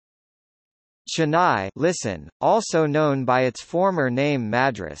Chennai, listen, also known by its former name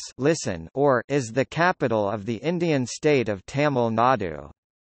Madras, listen, or is the capital of the Indian state of Tamil Nadu.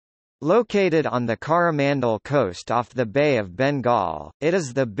 Located on the Coromandel coast off the Bay of Bengal, it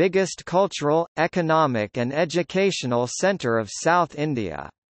is the biggest cultural, economic and educational centre of South India.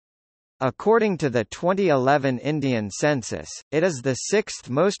 According to the 2011 Indian census, it is the sixth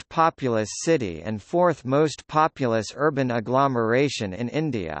most populous city and fourth most populous urban agglomeration in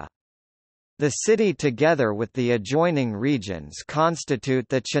India. The city together with the adjoining regions constitute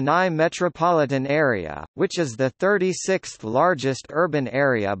the Chennai metropolitan area, which is the 36th largest urban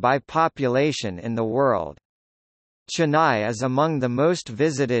area by population in the world. Chennai is among the most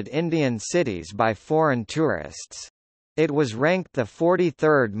visited Indian cities by foreign tourists. It was ranked the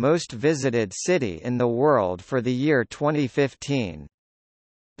 43rd most visited city in the world for the year 2015.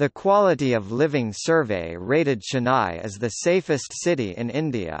 The Quality of Living Survey rated Chennai as the safest city in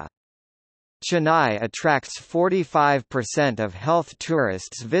India. Chennai attracts 45% of health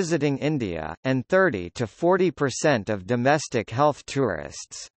tourists visiting India, and 30 to 40% of domestic health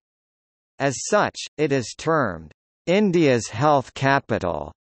tourists. As such, it is termed, "India's health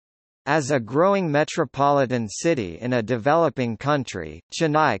capital." As a growing metropolitan city in a developing country,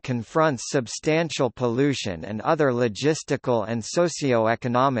 Chennai confronts substantial pollution and other logistical and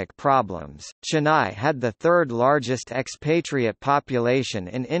socio-economic problems. Chennai had the third largest expatriate population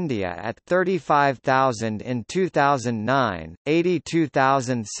in India at 35,000 in 2009,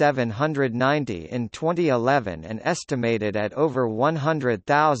 82,790 in 2011 and estimated at over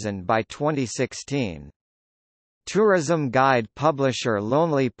 100,000 by 2016. Tourism guide publisher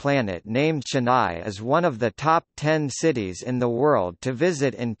Lonely Planet named Chennai as one of the top 10 cities in the world to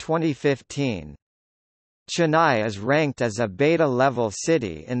visit in 2015. Chennai is ranked as a beta-level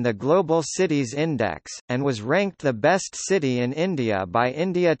city in the Global Cities Index, and was ranked the best city in India by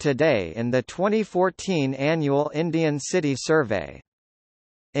India Today in the 2014 annual Indian City Survey.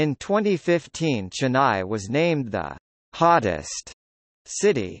 In 2015 Chennai was named the hottest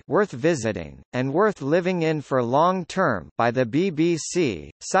city worth visiting, and worth living in for long term by the BBC,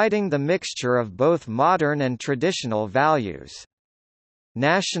 citing the mixture of both modern and traditional values.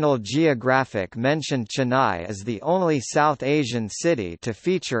 National Geographic mentioned Chennai as the only South Asian city to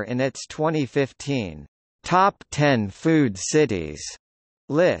feature in its 2015 Top 10 Food Cities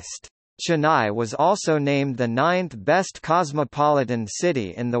list. Chennai was also named the 9th best cosmopolitan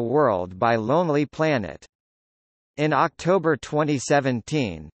city in the world by Lonely Planet. In October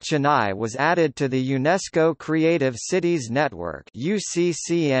 2017, Chennai was added to the UNESCO Creative Cities Network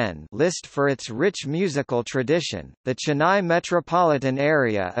 (UCCN) list for its rich musical tradition. The Chennai metropolitan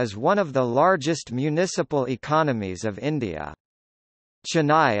area is one of the largest municipal economies of India.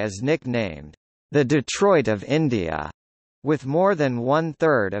 Chennai is nicknamed the Detroit of India, with more than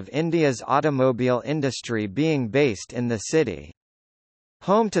one-third of India's automobile industry being based in the city.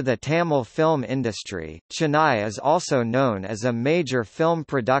 Home to the Tamil film industry, Chennai is also known as a major film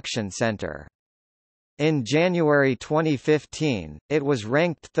production centre. In January 2015, it was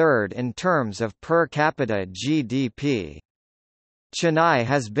ranked third in terms of per capita GDP. Chennai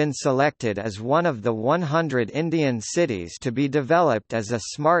has been selected as one of the 100 Indian cities to be developed as a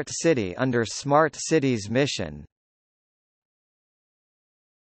smart city under Smart Cities mission.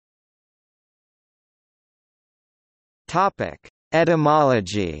 Topic: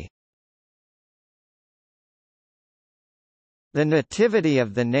 Etymology. The nativity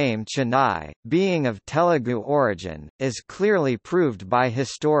of the name Chennai, being of Telugu origin, is clearly proved by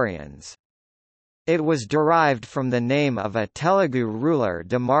historians. It was derived from the name of a Telugu ruler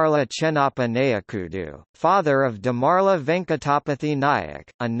Damarla Chennappa Nayakudu, father of Damarla Venkatapathi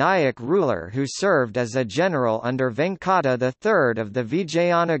Nayak, a Nayak ruler who served as a general under Venkata III of the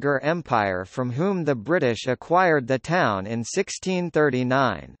Vijayanagar Empire, from whom the British acquired the town in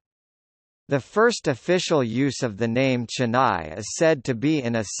 1639. The first official use of the name Chennai is said to be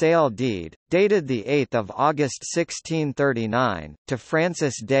in a sale deed, dated 8 August 1639, to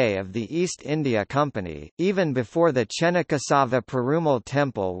Francis Day of the East India Company, even before the Chennakesava Perumal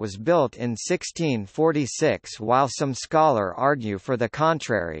Temple was built in 1646. While some scholars argue for the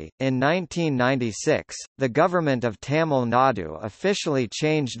contrary, in 1996, the government of Tamil Nadu officially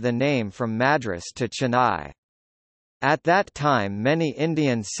changed the name from Madras to Chennai. At that time many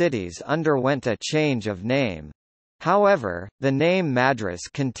Indian cities underwent a change of name. However, the name Madras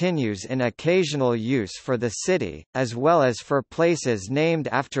continues in occasional use for the city, as well as for places named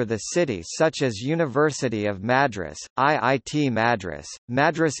after the city such as University of Madras, IIT Madras,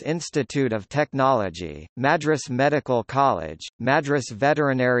 Madras Institute of Technology, Madras Medical College, Madras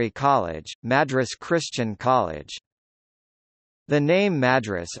Veterinary College, Madras Christian College. The name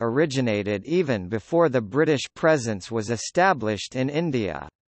Madras originated even before the British presence was established in India.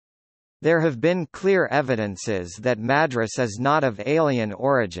 There have been clear evidences that Madras is not of alien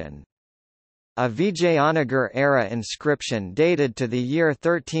origin. A Vijayanagar-era inscription dated to the year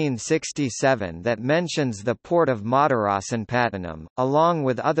 1367 that mentions the port of Madarasanpattanam, along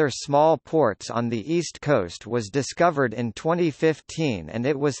with other small ports on the east coast, was discovered in 2015, and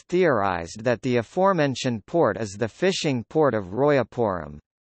it was theorized that the aforementioned port is the fishing port of Royapuram.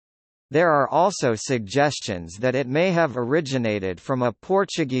 There are also suggestions that it may have originated from a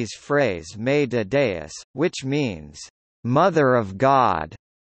Portuguese phrase Mãe de Deus, which means, "Mother of God",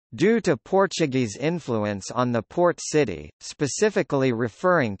 due to Portuguese influence on the port city, specifically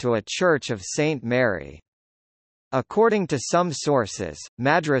referring to a church of Saint Mary. According to some sources,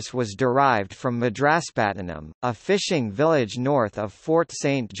 Madras was derived from Madraspattanam, a fishing village north of Fort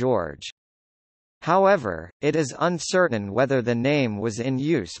St. George. However, it is uncertain whether the name was in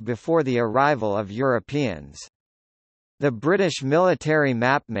use before the arrival of Europeans. The British military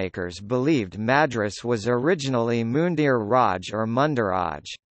mapmakers believed Madras was originally Mundir Raj or Mundaraj.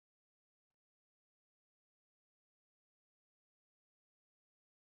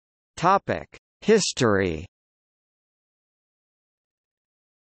 History.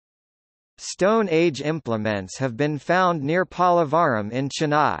 Stone Age implements have been found near Pallavaram in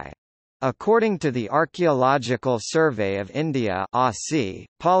Chennai. According to the Archaeological Survey of India (ASI),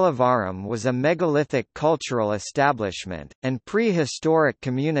 Pallavaram was a megalithic cultural establishment, and prehistoric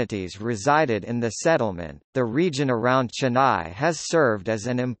communities resided in the settlement. The region around Chennai has served as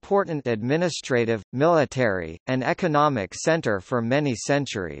an important administrative, military, and economic centre for many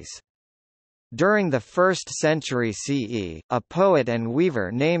centuries. During the 1st century CE, a poet and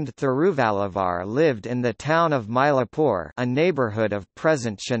weaver named Thiruvalluvar lived in the town of Mylapore, a neighbourhood of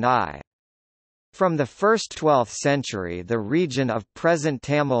present Chennai. From the 1st 12th century the region of present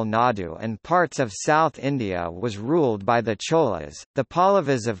Tamil Nadu and parts of South India was ruled by the Cholas. The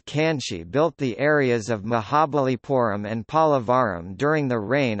Pallavas of Kanchi built the areas of Mahabalipuram and Pallavaram during the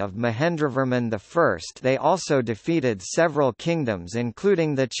reign of Mahendravarman I. They also defeated several kingdoms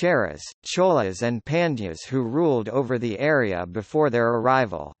including the Cheras, Cholas and Pandyas who ruled over the area before their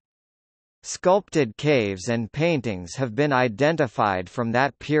arrival. Sculpted caves and paintings have been identified from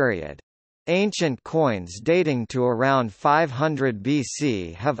that period. Ancient coins dating to around 500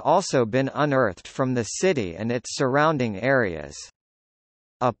 BC have also been unearthed from the city and its surrounding areas.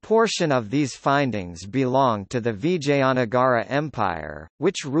 A portion of these findings belong to the Vijayanagara Empire,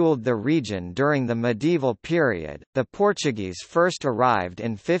 which ruled the region during the medieval period. The Portuguese first arrived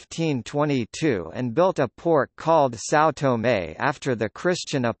in 1522 and built a port called São Tomé after the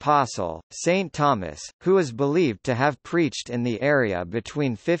Christian apostle, Saint Thomas, who is believed to have preached in the area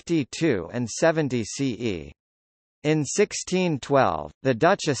between 52 and 70 CE. In 1612, the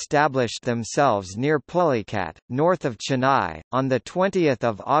Dutch established themselves near Pulicat, north of Chennai. On 20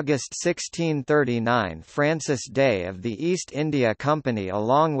 August 1639 Francis Day of the East India Company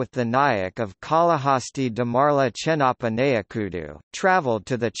along with the Nayak of Kalahasti Damarla Chenappa Nayakudu, travelled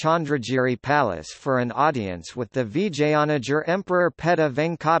to the Chandragiri Palace for an audience with the Vijayanagar Emperor Petta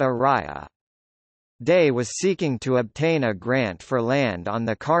Venkata Raya. Day was seeking to obtain a grant for land on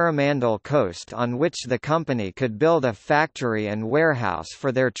the Coromandel coast on which the company could build a factory and warehouse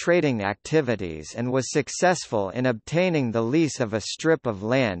for their trading activities and was successful in obtaining the lease of a strip of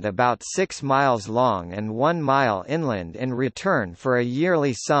land about 6 miles long and 1 mile inland in return for a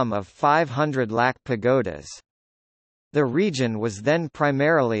yearly sum of 500 lakh pagodas. The region was then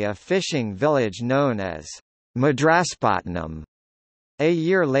primarily a fishing village known as Madraspattanam. A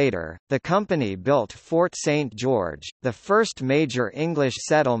year later, the company built Fort St. George, the first major English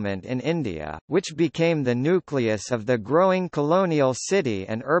settlement in India, which became the nucleus of the growing colonial city,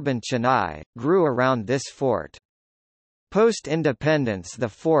 and urban Chennai grew around this fort. Post-independence the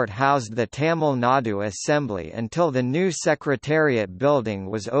fort housed the Tamil Nadu Assembly until the new Secretariat building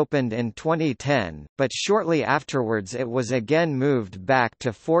was opened in 2010, but shortly afterwards it was again moved back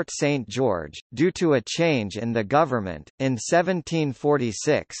to Fort St. George, due to a change in the government. In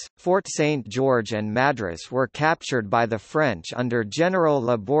 1746, Fort St. George and Madras were captured by the French under General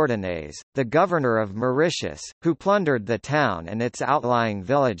La Bourdonnais, the governor of Mauritius, who plundered the town and its outlying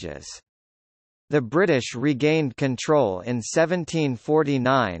villages. The British regained control in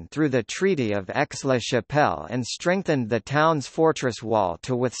 1749 through the Treaty of Aix-la-Chapelle and strengthened the town's fortress wall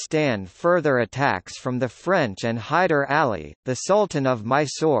to withstand further attacks from the French and Hyder Ali, the Sultan of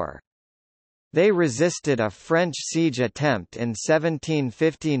Mysore. They resisted a French siege attempt in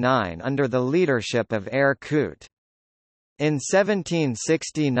 1759 under the leadership of Eyre Coote. In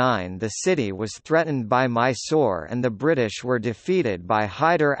 1769 the city was threatened by Mysore and the British were defeated by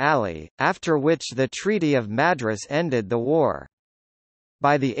Hyder Ali, after which the Treaty of Madras ended the war.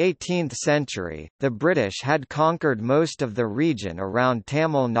 By the 18th century, the British had conquered most of the region around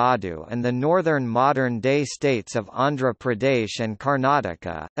Tamil Nadu and the northern modern-day states of Andhra Pradesh and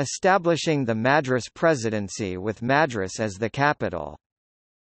Karnataka, establishing the Madras Presidency with Madras as the capital.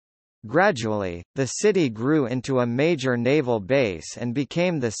 Gradually, the city grew into a major naval base and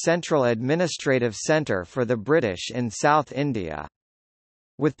became the central administrative centre for the British in South India.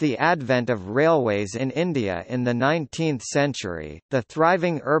 With the advent of railways in India in the 19th century, the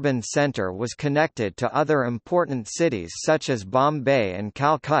thriving urban centre was connected to other important cities such as Bombay and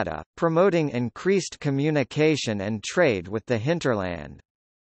Calcutta, promoting increased communication and trade with the hinterland.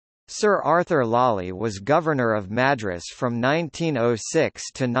 Sir Arthur Lawley was governor of Madras from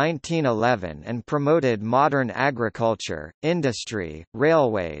 1906 to 1911 and promoted modern agriculture, industry,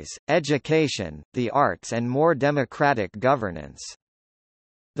 railways, education, the arts and more democratic governance.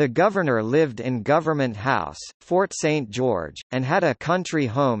 The governor lived in Government House, Fort St George, and had a country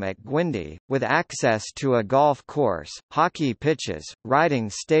home at Gwindi, with access to a golf course, hockey pitches, riding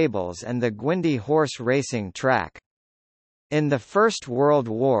stables and the Gwindi horse racing track. In the First World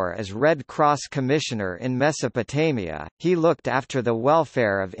War as Red Cross Commissioner in Mesopotamia, he looked after the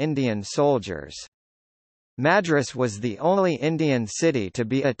welfare of Indian soldiers. Madras was the only Indian city to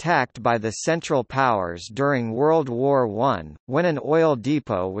be attacked by the Central Powers during World War I, when an oil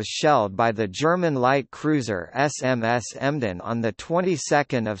depot was shelled by the German light cruiser SMS Emden on the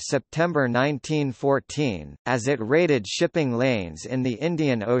 22nd of September 1914, as it raided shipping lanes in the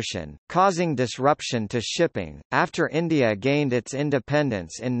Indian Ocean, causing disruption to shipping. After India gained its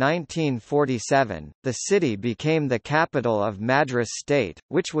independence in 1947, the city became the capital of Madras state,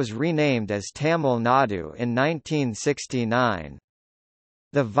 which was renamed as Tamil Nadu in 1969.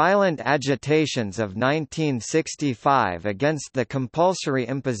 The violent agitations of 1965 against the compulsory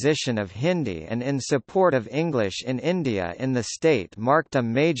imposition of Hindi and in support of English in India in the state marked a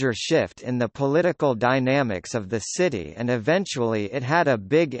major shift in the political dynamics of the city, and eventually it had a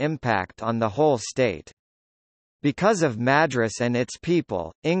big impact on the whole state. Because of Madras and its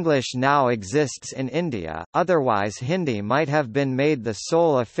people, English now exists in India, otherwise Hindi might have been made the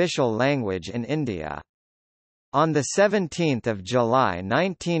sole official language in India. On 17 July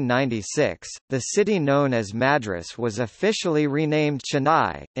 1996, the city known as Madras was officially renamed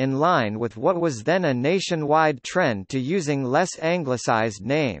Chennai, in line with what was then a nationwide trend to using less anglicized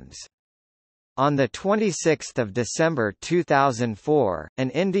names. On 26 December 2004, an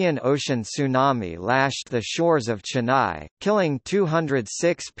Indian Ocean tsunami lashed the shores of Chennai, killing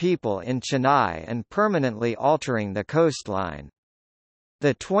 206 people in Chennai and permanently altering the coastline.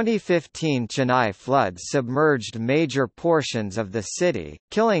 The 2015 Chennai floods submerged major portions of the city,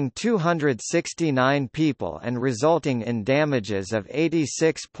 killing 269 people and resulting in damages of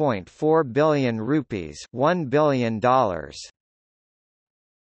 86.4 billion rupees, $1 billion.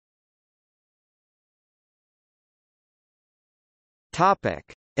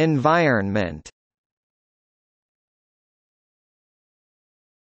 Topic: Environment.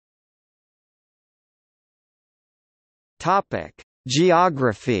 Topic: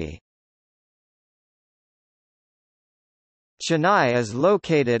 Geography. Chennai is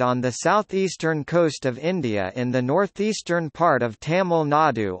located on the southeastern coast of India in the northeastern part of Tamil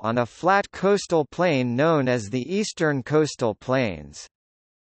Nadu on a flat coastal plain known as the Eastern Coastal Plains.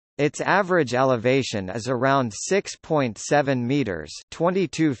 Its average elevation is around 6.7 meters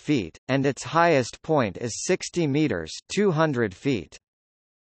 (22 feet), and its highest point is 60 meters (200 feet).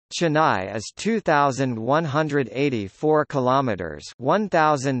 Chennai is 2,184 kilometers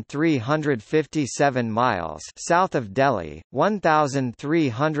 (1,357 miles) south of Delhi,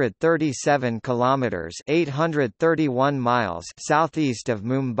 1,337 kilometers (831 miles) southeast of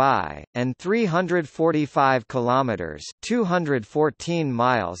Mumbai, and 345 kilometers (214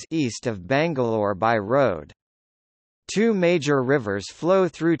 miles) east of Bangalore by road. Two major rivers flow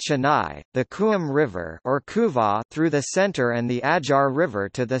through Chennai, the Kuam River or Kuva through the centre and the Ajar River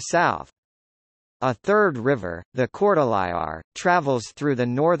to the south. A third river, the Kortalayar, travels through the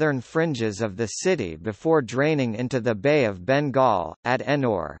northern fringes of the city before draining into the Bay of Bengal, at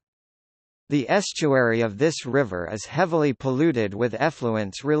Ennore. The estuary of this river is heavily polluted with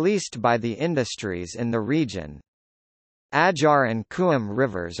effluents released by the industries in the region. Ajar and Kuam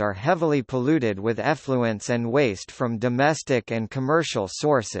rivers are heavily polluted with effluents and waste from domestic and commercial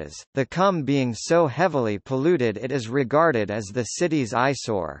sources, the Kum being so heavily polluted it is regarded as the city's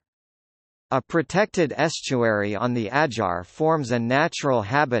eyesore. A protected estuary on the Adyar forms a natural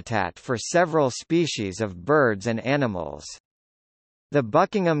habitat for several species of birds and animals. The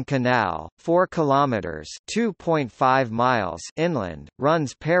Buckingham Canal, 4 kilometers (2.5 miles) inland,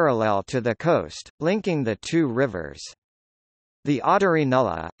 runs parallel to the coast, linking the two rivers. The Ottery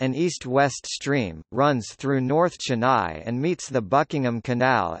Nulla, an east-west stream, runs through North Chennai and meets the Buckingham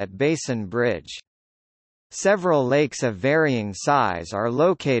Canal at Basin Bridge. Several lakes of varying size are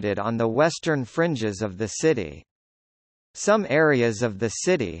located on the western fringes of the city. Some areas of the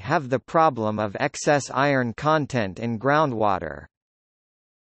city have the problem of excess iron content in groundwater.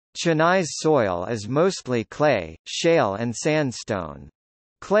 Chennai's soil is mostly clay, shale and sandstone.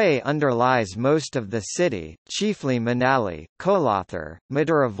 Clay underlies most of the city, chiefly Manali, Kolathur,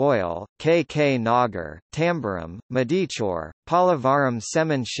 Maduravoyal, KK Nagar, Tambaram, Madichor, Pallavaram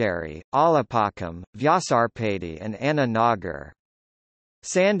Semancheri, Alapakam, Vyasarpady and Anna Nagar.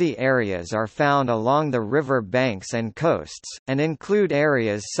 Sandy areas are found along the river banks and coasts, and include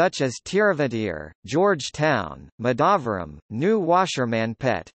areas such as Tiruvatiyur, Georgetown, Madavaram, New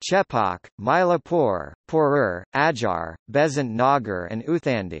Washermanpet, Chepak, Mylapore, Porur, Adyar, Besant Nagar and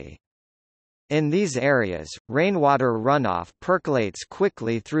Uthandi. In these areas, rainwater runoff percolates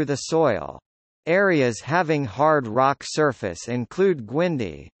quickly through the soil. Areas having hard rock surface include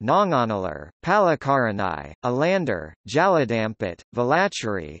Gwindi, Nonganalar, Palakaranai, Alandar, Jaladampet,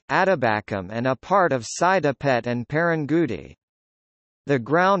 Velachuri, Adabakam and a part of Sidapet and Parangudi. The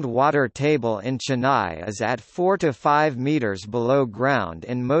groundwater table in Chennai is at 4 to 5 meters below ground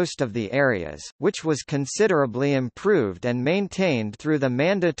in most of the areas, which was considerably improved and maintained through the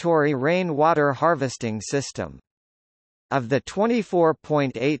mandatory rainwater harvesting system. Of the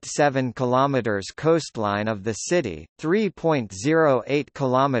 24.87 km coastline of the city, 3.08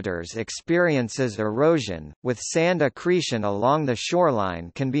 km experiences erosion, with sand accretion along the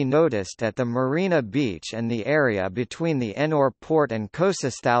shoreline can be noticed at the Marina Beach and the area between the Ennore Port and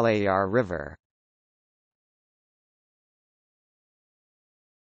Kosasthalayar River.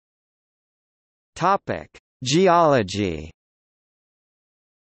 Geology.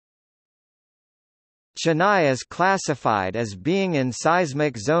 Chennai is classified as being in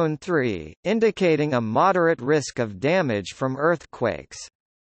seismic zone 3, indicating a moderate risk of damage from earthquakes.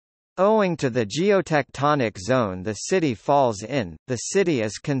 Owing to the geotectonic zone the city falls in, the city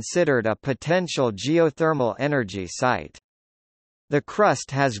is considered a potential geothermal energy site. The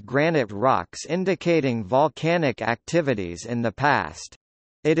crust has granite rocks indicating volcanic activities in the past.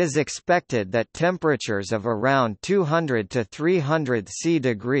 It is expected that temperatures of around 200 to 300 C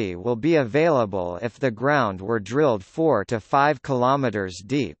will be available if the ground were drilled 4 to 5 kilometers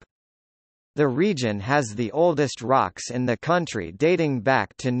deep. The region has the oldest rocks in the country dating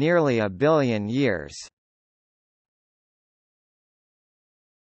back to nearly a billion years.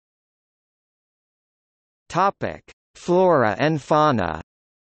 Flora and fauna.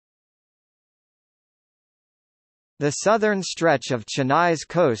 The southern stretch of Chennai's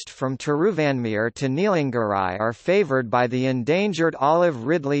coast from Tiruvanmiyur to Neelangarai are favoured by the endangered olive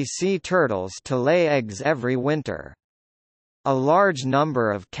ridley sea turtles to lay eggs every winter. A large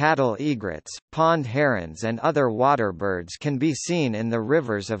number of cattle egrets, pond herons and other waterbirds can be seen in the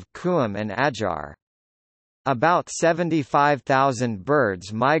rivers of Kuam and Adyar. About 75,000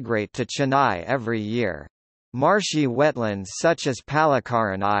 birds migrate to Chennai every year. Marshy wetlands such as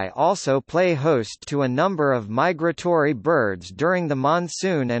Palakaranai also play host to a number of migratory birds during the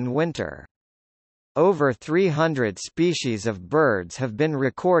monsoon and winter. Over 300 species of birds have been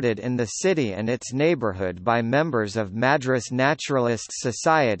recorded in the city and its neighbourhood by members of Madras Naturalists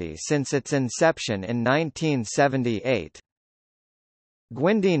Society since its inception in 1978.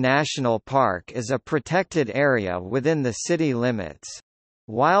 Gwindi National Park is a protected area within the city limits.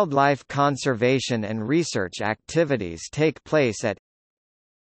 Wildlife conservation and research activities take place at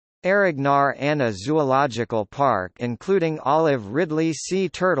Arignar Anna Zoological Park including olive ridley sea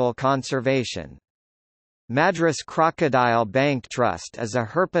turtle conservation. Madras Crocodile Bank Trust is a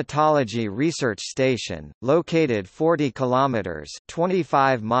herpetology research station, located 40 km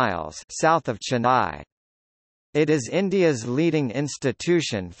 (25 miles) south of Chennai. It is India's leading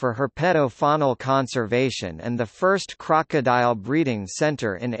institution for herpetofaunal conservation and the first crocodile breeding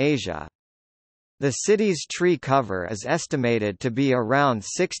centre in Asia. The city's tree cover is estimated to be around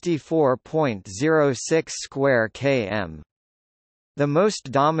 64.06 square km. The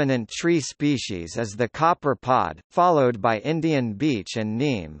most dominant tree species is the copper pod, followed by Indian beech and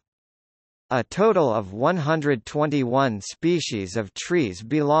neem. A total of 121 species of trees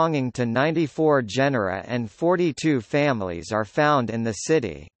belonging to 94 genera and 42 families are found in the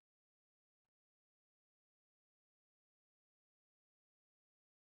city.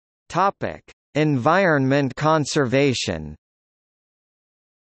 Topic: Environment conservation.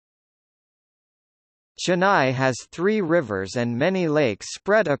 Chennai has 3 rivers and many lakes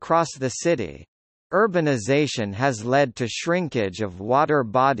spread across the city. Urbanization has led to shrinkage of water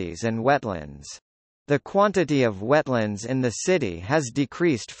bodies and wetlands. The quantity of wetlands in the city has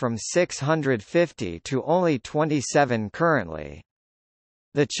decreased from 650 to only 27 currently.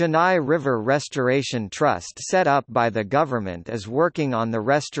 The Chennai River Restoration Trust set up by the government is working on the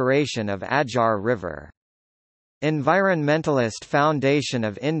restoration of Ajar River. Environmentalist Foundation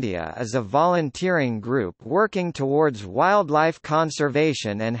of India is a volunteering group working towards wildlife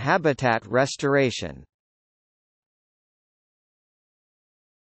conservation and habitat restoration.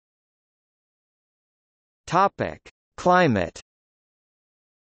 Topic: Climate.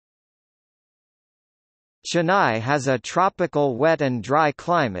 Chennai has a tropical wet and dry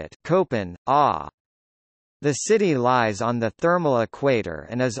climate Köppen, A. The city lies on the thermal equator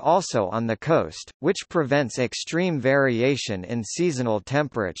and is also on the coast, which prevents extreme variation in seasonal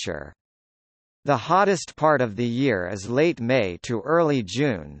temperature. The hottest part of the year is late May to early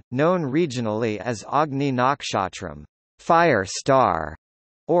June, known regionally as Agni Nakshatram, fire star,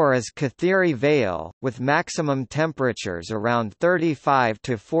 or as Kathiri Vale, with maximum temperatures around 35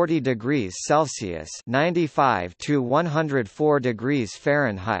 to 40 degrees Celsius (95 to 104 degrees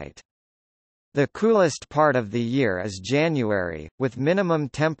Fahrenheit). The coolest part of the year is January, with minimum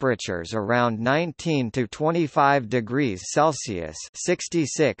temperatures around 19 to 25 degrees Celsius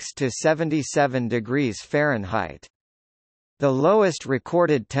 (66 to 77 degrees Fahrenheit). The lowest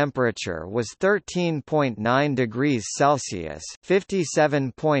recorded temperature was 13.9 degrees Celsius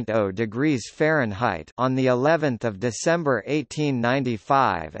 (57.0 degrees Fahrenheit) on the 11th of December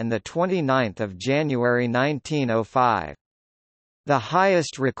 1895 and the 29th of January 1905. The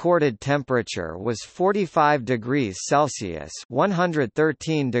highest recorded temperature was 45 degrees Celsius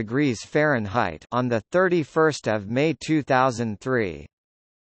 (113 degrees Fahrenheit) on the 31st of May 2003.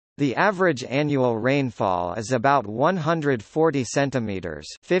 The average annual rainfall is about 140 centimeters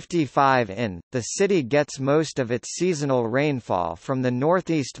 (55 in). The city gets most of its seasonal rainfall from the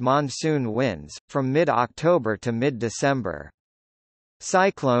northeast monsoon winds, from mid-October to mid-December.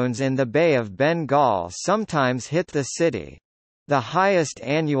 Cyclones in the Bay of Bengal sometimes hit the city. The highest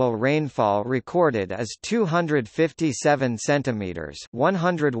annual rainfall recorded is 257 centimeters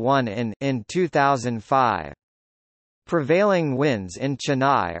 (101 in 2005. Prevailing winds in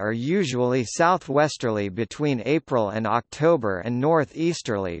Chennai are usually southwesterly between April and October and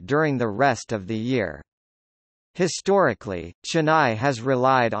northeasterly during the rest of the year. Historically, Chennai has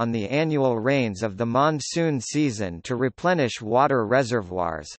relied on the annual rains of the monsoon season to replenish water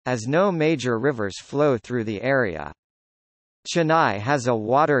reservoirs, as no major rivers flow through the area. Chennai has a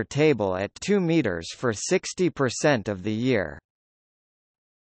water table at 2 meters for 60% of the year.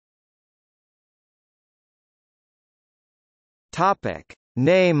 Topic: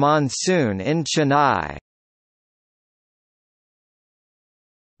 NE Monsoon in Chennai.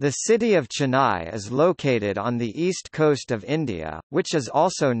 The city of Chennai is located on the east coast of India, which is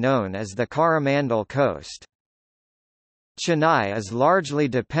also known as the Coromandel Coast. Chennai is largely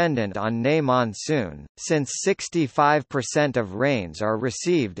dependent on NE Monsoon, since 65% of rains are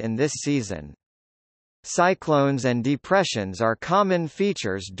received in this season. Cyclones and depressions are common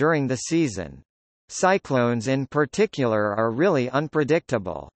features during the season. Cyclones in particular are really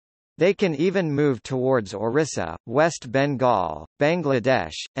unpredictable. They can even move towards Orissa, West Bengal,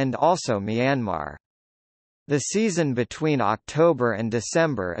 Bangladesh, and also Myanmar. The season between October and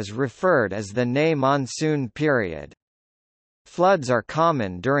December is referred as the NE monsoon period. Floods are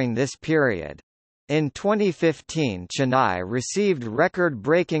common during this period. In 2015, Chennai received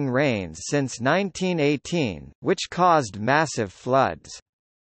record-breaking rains since 1918, which caused massive floods.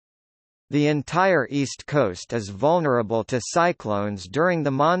 The entire east coast is vulnerable to cyclones during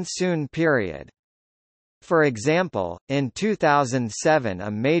the monsoon period. For example, in 2007 a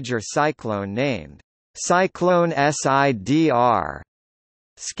major cyclone named Cyclone Sidr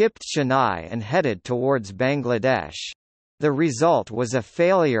skipped Chennai and headed towards Bangladesh. The result was a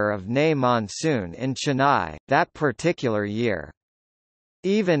failure of NE monsoon in Chennai, that particular year.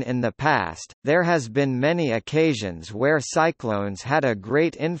 Even in the past, there has been many occasions where cyclones had a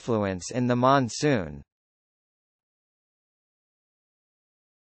great influence in the monsoon.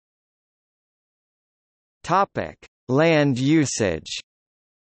 Topic: Land usage.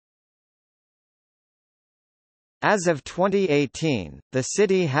 As of 2018, the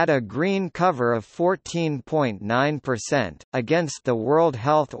city had a green cover of 14.9%, against the World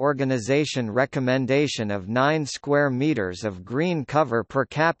Health Organization recommendation of 9 square meters of green cover per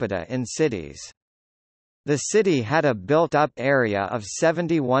capita in cities. The city had a built-up area of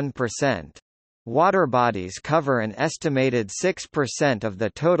 71%. Water bodies cover an estimated 6% of the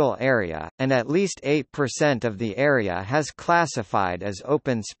total area, and at least 8% of the area has classified as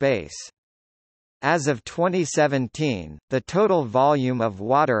open space. As of 2017, the total volume of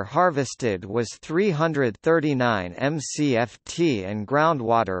water harvested was 339 mcft and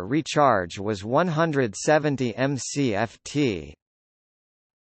groundwater recharge was 170 mcft.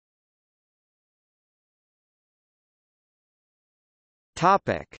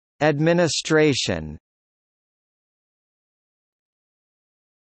 Topic: Administration.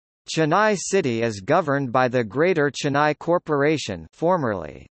 Chennai City is governed by the Greater Chennai Corporation,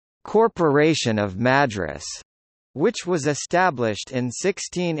 formerly Corporation of Madras, which was established in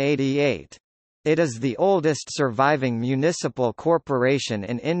 1688. It is the oldest surviving municipal corporation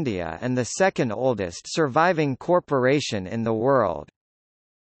in India and the second oldest surviving corporation in the world.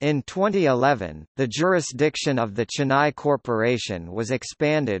 In 2011, the jurisdiction of the Chennai Corporation was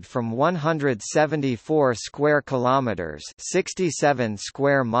expanded from 174 square kilometers (67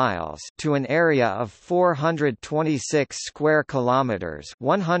 square miles) to an area of 426 square kilometers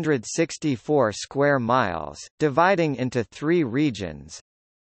 (164 square miles), dividing into 3 regions: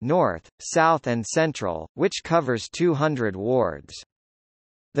 North, South and Central, which covers 200 wards.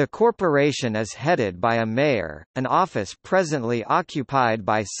 The corporation is headed by a mayor, an office presently occupied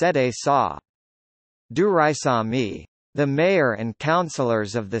by Sede Saw Duraisamy. The mayor and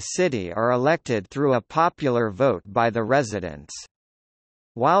councillors of the city are elected through a popular vote by the residents.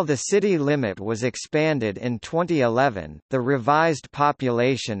 While the city limit was expanded in 2011, the revised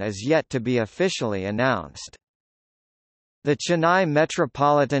population is yet to be officially announced. The Chennai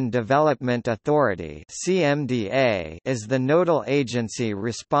Metropolitan Development Authority (CMDA) is the nodal agency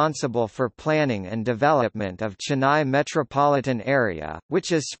responsible for planning and development of Chennai metropolitan area,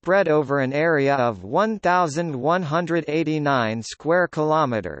 which is spread over an area of 1189 square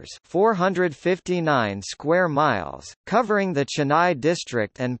kilometers (459 square miles), covering the Chennai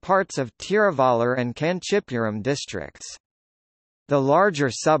district and parts of Tiruvallur and Kanchipuram districts. The larger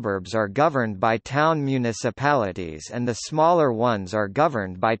suburbs are governed by town municipalities and the smaller ones are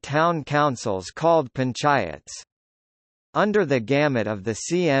governed by town councils called panchayats. Under the gamut of the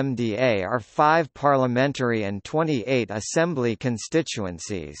CMDA are 5 parliamentary and 28 assembly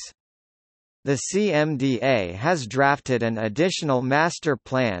constituencies. The CMDA has drafted an additional master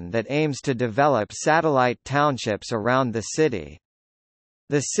plan that aims to develop satellite townships around the city.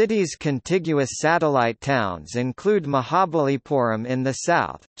 The city's contiguous satellite towns include Mahabalipuram in the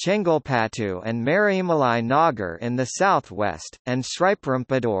south, Chengalpattu and Marimalai Nagar in the southwest, and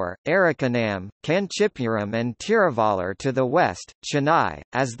Sriperumbudur, Arakkonam, Kanchipuram and Tiruvallur to the west. Chennai,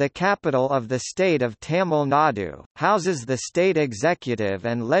 as the capital of the state of Tamil Nadu, houses the state executive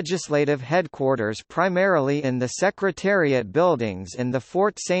and legislative headquarters primarily in the Secretariat buildings in the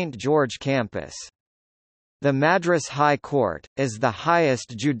Fort St. George campus. The Madras High Court is the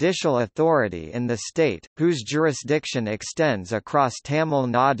highest judicial authority in the state, whose jurisdiction extends across Tamil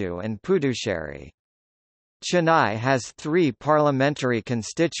Nadu and Puducherry. Chennai has 3 parliamentary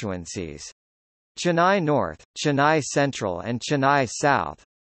constituencies: Chennai North, Chennai Central and Chennai South,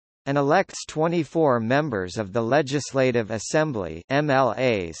 and elects 24 members of the Legislative Assembly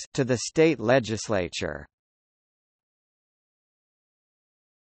 (MLAs) to the state legislature.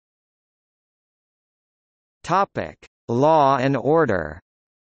 Topic: Law and order.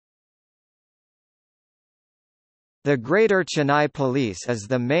 The Greater Chennai Police is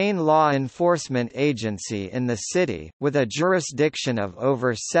the main law enforcement agency in the city, with a jurisdiction of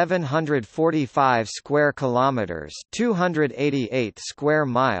over 745 square kilometers (288 square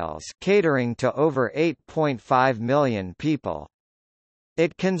miles), catering to over 8.5 million people.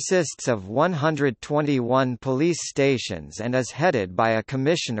 It consists of 121 police stations and is headed by a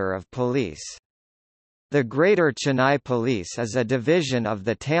Commissioner of Police. The Greater Chennai Police is a division of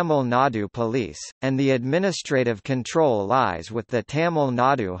the Tamil Nadu Police, and the administrative control lies with the Tamil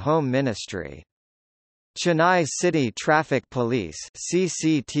Nadu Home Ministry. Chennai City Traffic Police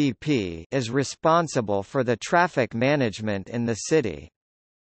 (CCTP) is responsible for the traffic management in the city.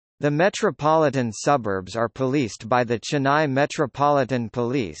 The metropolitan suburbs are policed by the Chennai Metropolitan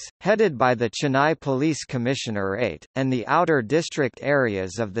Police, headed by the Chennai Police Commissionerate, and the outer district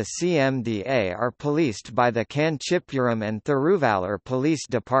areas of the CMDA are policed by the Kanchipuram and Thiruvallur police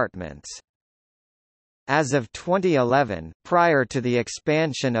departments. As of 2011, prior to the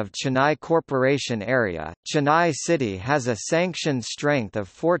expansion of Chennai Corporation area, Chennai City has a sanctioned strength of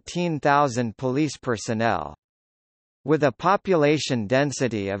 14,000 police personnel. With a population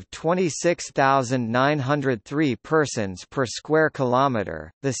density of 26,903 persons per square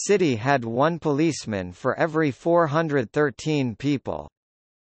kilometre, the city had one policeman for every 413 people.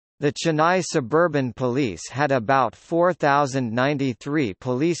 The Chennai Suburban Police had about 4,093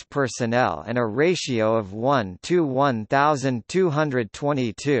 police personnel and a ratio of 1 to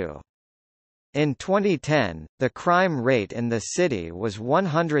 1,222. In 2010, the crime rate in the city was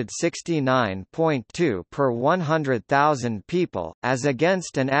 169.2 per 100,000 people, as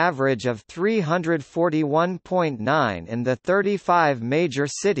against an average of 341.9 in the 35 major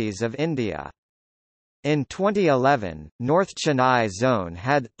cities of India. In 2011, North Chennai Zone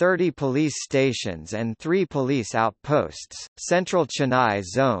had 30 police stations and 3 police outposts, Central Chennai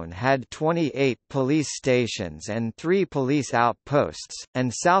Zone had 28 police stations and 3 police outposts,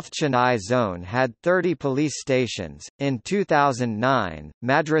 and South Chennai Zone had 30 police stations. In 2009,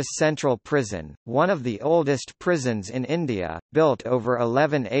 Madras Central Prison, one of the oldest prisons in India, built over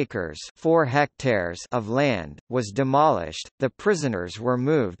 11 acres (4 hectares) of land, was demolished. The prisoners were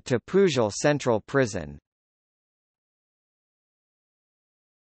moved to Pujol Central Prison.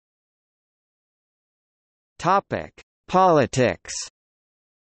 Topic: Politics.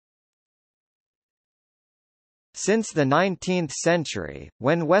 Since the 19th century,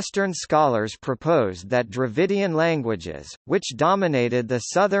 when Western scholars proposed that Dravidian languages, which dominated the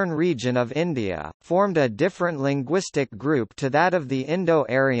southern region of India, formed a different linguistic group to that of the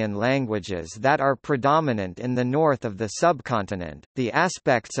Indo-Aryan languages that are predominant in the north of the subcontinent, the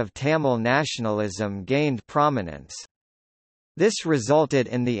aspects of Tamil nationalism gained prominence. This resulted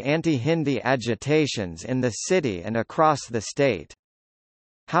in the anti-Hindi agitations in the city and across the state.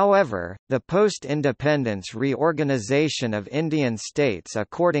 However, the post-independence reorganization of Indian states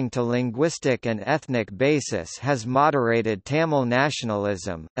according to linguistic and ethnic basis has moderated Tamil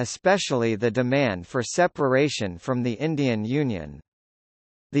nationalism, especially the demand for separation from the Indian Union.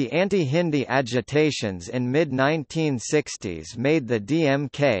 The anti-Hindi agitations in mid-1960s made the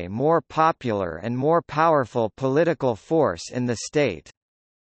DMK more popular and more powerful political force in the state.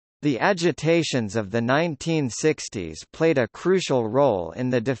 The agitations of the 1960s played a crucial role in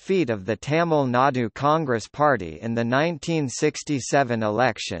the defeat of the Tamil Nadu Congress Party in the 1967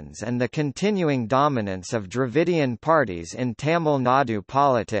 elections and the continuing dominance of Dravidian parties in Tamil Nadu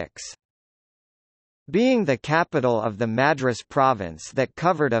politics. Being the capital of the Madras province that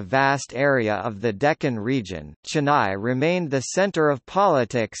covered a vast area of the Deccan region, Chennai remained the centre of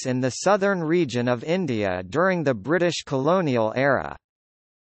politics in the southern region of India during the British colonial era.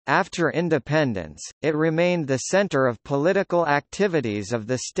 After independence, it remained the centre of political activities of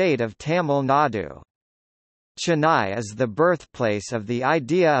the state of Tamil Nadu. Chennai is the birthplace of the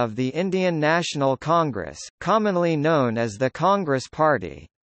idea of the Indian National Congress, commonly known as the Congress Party.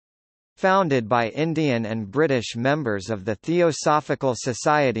 Founded by Indian and British members of the Theosophical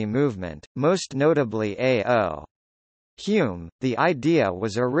Society movement, most notably A.O. Hume, the idea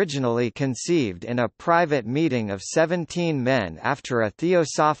was originally conceived in a private meeting of 17 men after a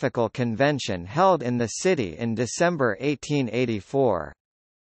theosophical convention held in the city in December 1884.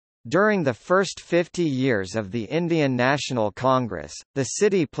 During the first 50 years of the Indian National Congress, the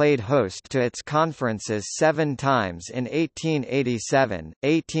city played host to its conferences 7 times in 1887,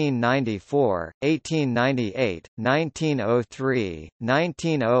 1894, 1898, 1903,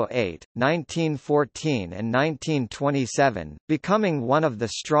 1908, 1914 and 1927, becoming one of the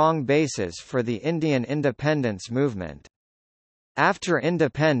strong bases for the Indian independence movement. After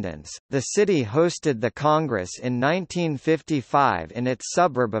independence, the city hosted the Congress in 1955 in its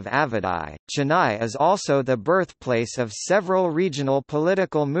suburb of Avadai. Chennai is also the birthplace of several regional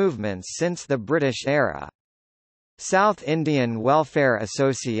political movements since the British era. South Indian Welfare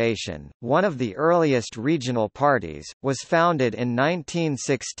Association, one of the earliest regional parties, was founded in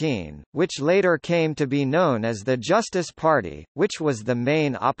 1916, which later came to be known as the Justice Party, which was the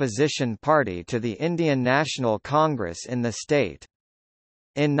main opposition party to the Indian National Congress in the state.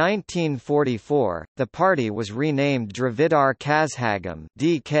 In 1944, the party was renamed Dravidar Kazhagam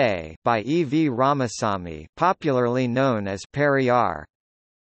 (DK) by E. V. Ramasamy, popularly known as Periyar.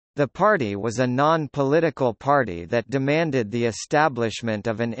 The party was a non-political party that demanded the establishment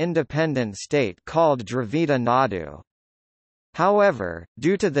of an independent state called Dravida Nadu. However,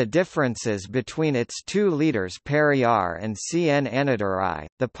 due to the differences between its two leaders Periyar and C. N. Annadurai,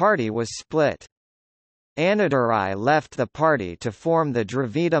 the party was split. Annadurai left the party to form the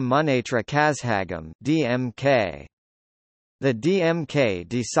Dravida Munnetra Kazhagam (DMK). The DMK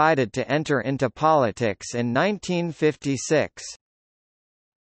decided to enter into politics in 1956.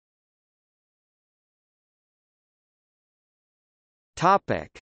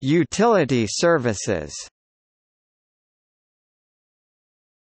 Topic: Utility services.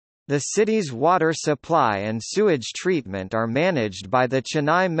 The city's water supply and sewage treatment are managed by the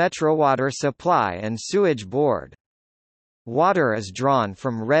Chennai Metrowater Supply and Sewage Board. Water is drawn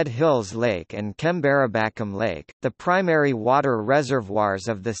from Red Hills Lake and Kembarabakam Lake, the primary water reservoirs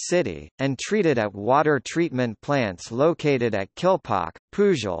of the city, and treated at water treatment plants located at Kilpak,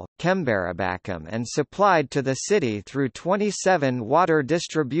 Pujol, Kembarabakam and supplied to the city through 27 water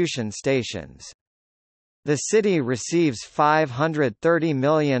distribution stations. The city receives 530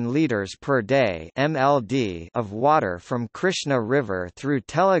 million litres per day (MLD) of water from Krishna River through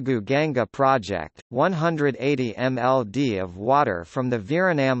Telugu Ganga project, 180 MLD of water from the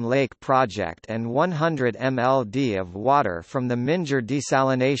Viranam Lake project and 100 MLD of water from the Minjar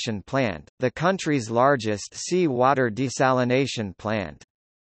desalination plant, the country's largest sea water desalination plant.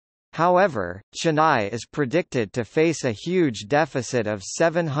 However, Chennai is predicted to face a huge deficit of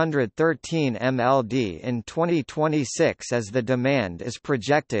 713 MLD in 2026 as the demand is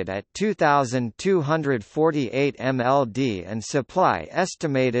projected at 2,248 MLD and supply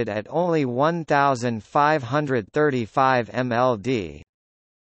estimated at only 1,535 MLD.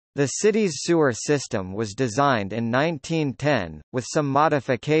 The city's sewer system was designed in 1910, with some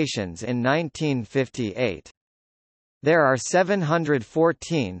modifications in 1958. There are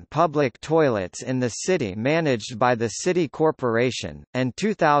 714 public toilets in the city managed by the city corporation, and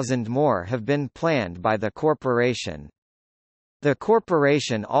 2,000 more have been planned by the corporation. The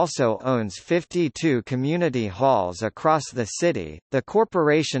corporation also owns 52 community halls across the city. The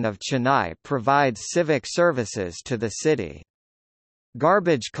Corporation of Chennai provides civic services to the city.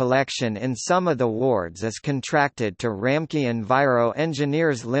 Garbage collection in some of the wards is contracted to Ramki Enviro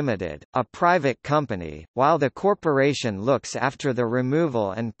Engineers Limited, a private company, while the corporation looks after the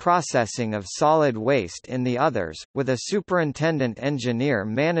removal and processing of solid waste in the others, with a superintendent engineer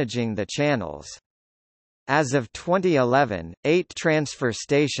managing the channels. As of 2011, 8 transfer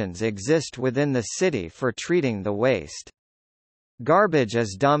stations exist within the city for treating the waste. Garbage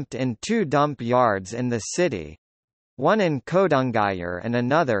is dumped in 2 dump yards in the city, one in Kodungayur and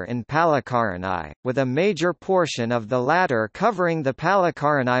another in Palikaranai, with a major portion of the latter covering the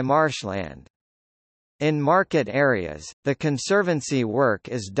Palikaranai marshland. In market areas, the conservancy work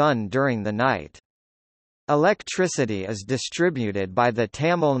is done during the night. Electricity is distributed by the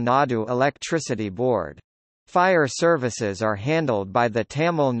Tamil Nadu Electricity Board. Fire services are handled by the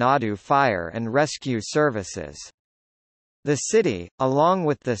Tamil Nadu Fire and Rescue Services. The city, along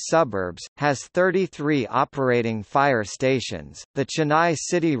with the suburbs, has 33 operating fire stations. The Chennai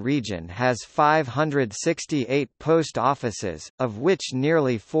city region has 568 post offices, of which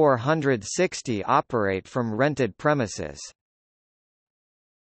nearly 460 operate from rented premises.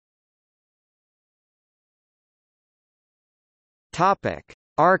 Topic: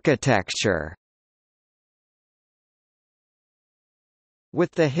 Architecture.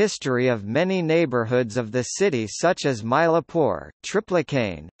 With the history of many neighbourhoods of the city such as Mylapore,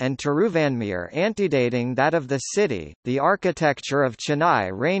 Triplicane, and Tiruvanmiyur antedating that of the city, the architecture of Chennai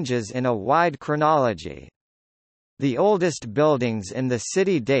ranges in a wide chronology. The oldest buildings in the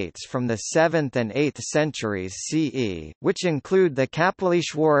city dates from the 7th and 8th centuries CE, which include the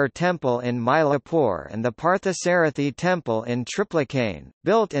Kapalishwarar temple in Mylapore and the Parthasarathi temple in Triplicane,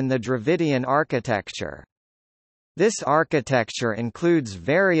 built in the Dravidian architecture. This architecture includes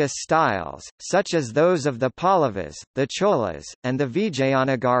various styles, such as those of the Pallavas, the Cholas, and the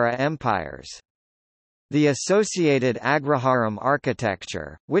Vijayanagara empires. The associated Agraharam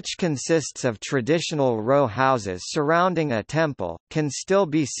architecture, which consists of traditional row houses surrounding a temple, can still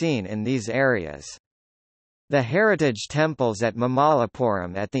be seen in these areas. The heritage temples at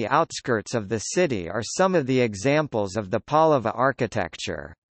Mamallapuram at the outskirts of the city are some of the examples of the Pallava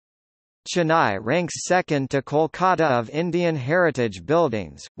architecture. Chennai ranks second to Kolkata of Indian heritage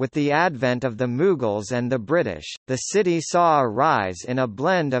buildings. With the advent of the Mughals and the British, the city saw a rise in a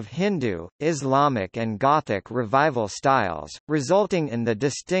blend of Hindu, Islamic, and Gothic revival styles, resulting in the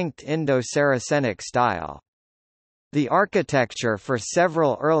distinct Indo-Saracenic style. The architecture for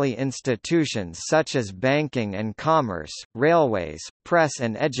several early institutions such as banking and commerce, railways, press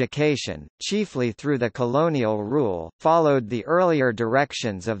and education, chiefly through the colonial rule, followed the earlier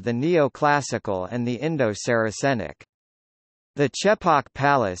directions of the neoclassical and the Indo-Saracenic. The Chepak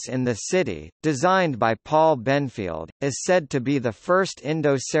Palace in the city, designed by Paul Benfield, is said to be the first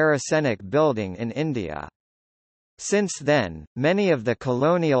Indo-Saracenic building in India. Since then, many of the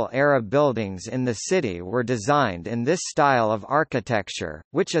colonial-era buildings in the city were designed in this style of architecture,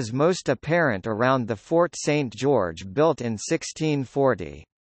 which is most apparent around the Fort St. George built in 1640.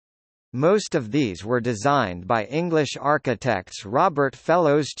 Most of these were designed by English architects Robert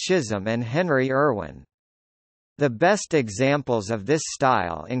Fellows Chisholm and Henry Irwin. The best examples of this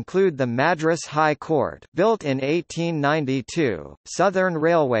style include the Madras High Court, built in 1892, Southern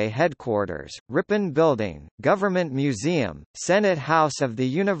Railway Headquarters, Ripon Building, Government Museum, Senate House of the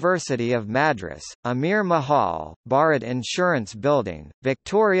University of Madras, Amir Mahal, Bharat Insurance Building,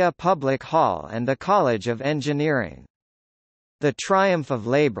 Victoria Public Hall and the College of Engineering. The Triumph of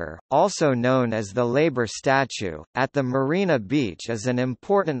Labour, also known as the Labour Statue, at the Marina Beach is an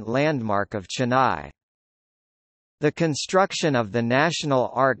important landmark of Chennai. The construction of the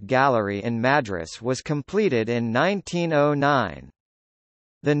National Art Gallery in Madras was completed in 1909.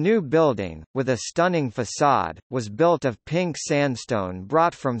 The new building, with a stunning facade, was built of pink sandstone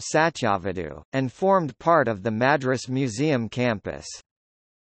brought from Satyavadu, and formed part of the Madras Museum campus.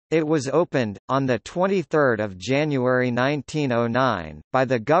 It was opened, on 23 January 1909, by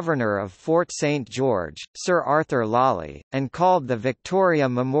the Governor of Fort St George, Sir Arthur Lawley, and called the Victoria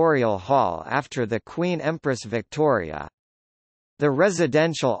Memorial Hall after the Queen Empress Victoria. The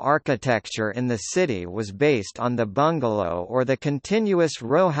residential architecture in the city was based on the bungalow or the continuous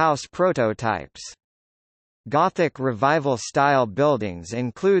row house prototypes. Gothic Revival-style buildings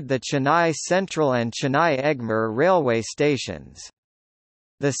include the Chennai Central and Chennai Egmore railway stations.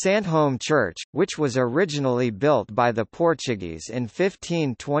 The Sandholm Church, which was originally built by the Portuguese in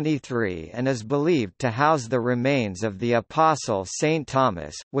 1523 and is believed to house the remains of the Apostle St.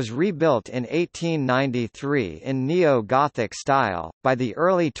 Thomas, was rebuilt in 1893 in Neo-Gothic style. By the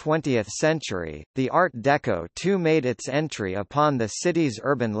early 20th century, the Art Deco too made its entry upon the city's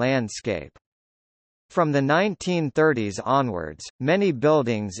urban landscape. From the 1930s onwards, many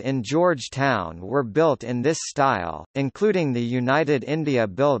buildings in Georgetown were built in this style, including the United India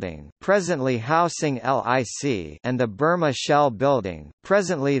Building, presently housing LIC, and the Burma Shell Building,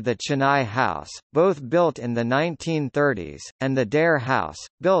 presently the Chennai House, both built in the 1930s, and the Dare House,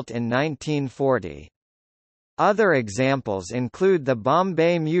 built in 1940. Other examples include the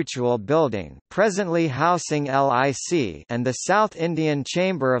Bombay Mutual Building, presently housing LIC, and the South Indian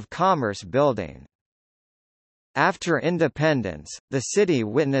Chamber of Commerce Building. After independence, the city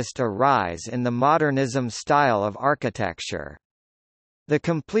witnessed a rise in the modernism style of architecture. The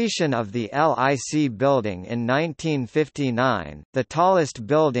completion of the LIC building in 1959, the tallest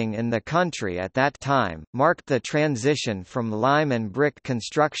building in the country at that time, marked the transition from lime and brick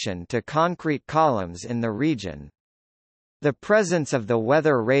construction to concrete columns in the region. The presence of the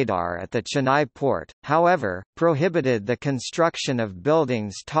weather radar at the Chennai port, however, prohibited the construction of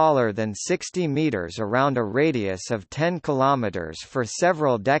buildings taller than 60 meters around a radius of 10 kilometers for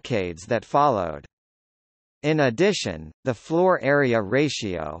several decades that followed. In addition, the floor area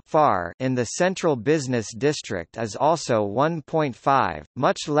ratio (FAR) in the central business district is also 1.5,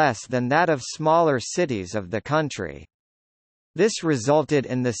 much less than that of smaller cities of the country. This resulted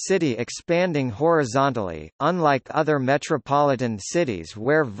in the city expanding horizontally, unlike other metropolitan cities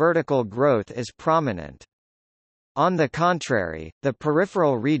where vertical growth is prominent. On the contrary, the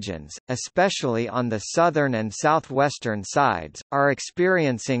peripheral regions, especially on the southern and southwestern sides, are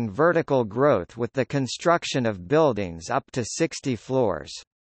experiencing vertical growth with the construction of buildings up to 60 floors.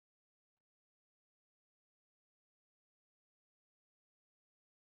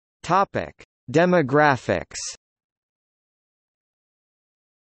 Topic: Demographics.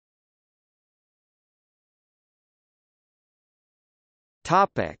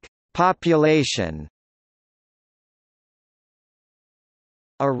 Topic: Population.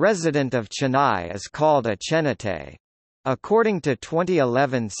 A resident of Chennai is called a Chennate. According to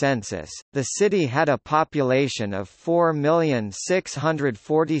 2011 census, the city had a population of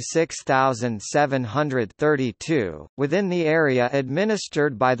 4,646,732, within the area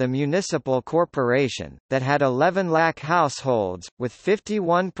administered by the municipal corporation, that had 11 lakh households, with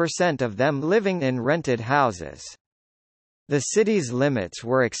 51% of them living in rented houses. The city's limits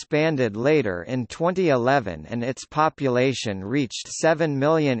were expanded later in 2011 and its population reached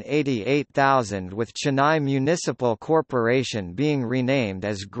 7,088,000, with Chennai Municipal Corporation being renamed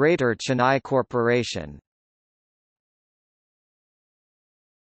as Greater Chennai Corporation.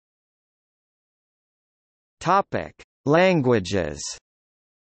 Languages.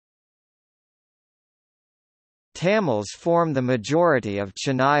 Tamils form the majority of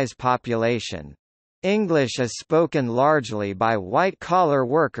Chennai's population. English is spoken largely by white-collar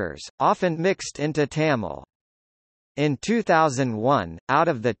workers, often mixed into Tamil. In 2001, out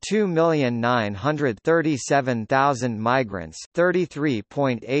of the 2,937,000 migrants,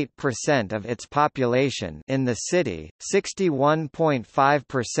 33.8% of its population in the city,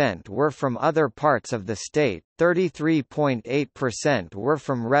 61.5% were from other parts of the state, 33.8% were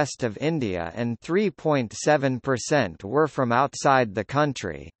from rest of India and 3.7% were from outside the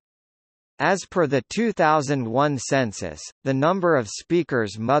country. As per the 2001 census, the number of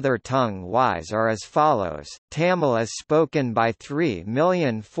speakers mother tongue-wise are as follows: Tamil is spoken by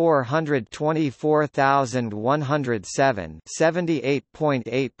 3,424,107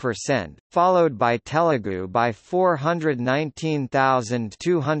 (78.8%), followed by Telugu by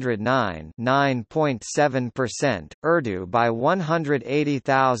 419,209 (9.7%), Urdu by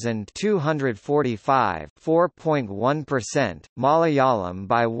 180,245 (4.1%), Malayalam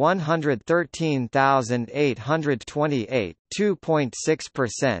by 113,828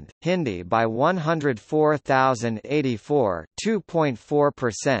 (2.6%), Hindi by 104,084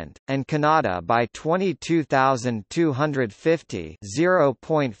 (2.4%), and Kannada by 22,250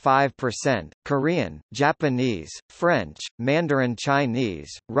 (0.5%). Korean, Japanese, French, Mandarin Chinese,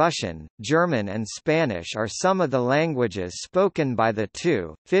 Russian, German and Spanish are some of the languages spoken by the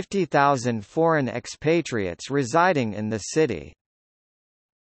 250,000 foreign expatriates residing in the city.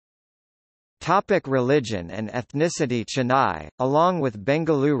 Religion and ethnicity. Chennai, along with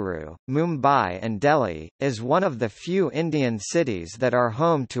Bengaluru, Mumbai and Delhi, is one of the few Indian cities that are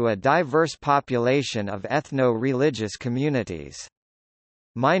home to a diverse population of ethno-religious communities.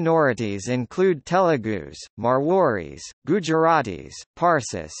 Minorities include Telugus, Marwaris, Gujaratis,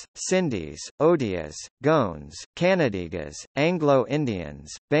 Parsis, Sindhis, Odias, Goans, Kannadigas,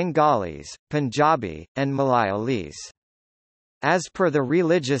 Anglo-Indians, Bengalis, Punjabi, and Malayalis. As per the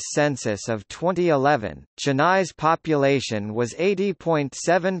religious census of 2011, Chennai's population was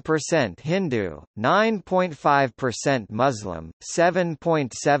 80.7% Hindu, 9.5% Muslim,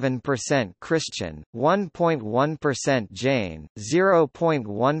 7.7% Christian, 1.1% Jain,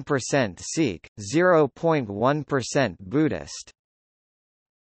 0.1% Sikh, 0.1% Buddhist.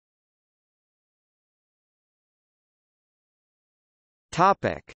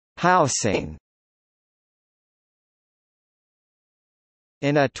 Housing.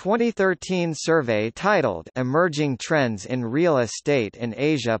 In a 2013 survey titled Emerging Trends in Real Estate in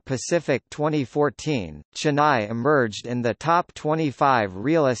Asia-Pacific 2014, Chennai emerged in the top 25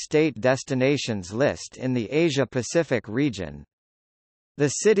 real estate destinations list in the Asia-Pacific region. The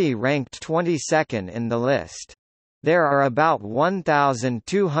city ranked 22nd in the list. There are about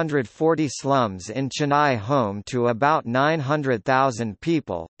 1,240 slums in Chennai, home to about 900,000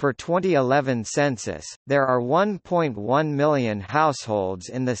 people. Per 2011 census, there are 1.1 million households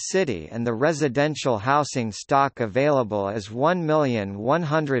in the city, and the residential housing stock available is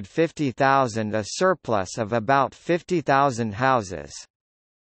 1,150,000, a surplus of about 50,000 houses.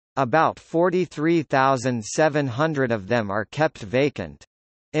 About 43,700 of them are kept vacant.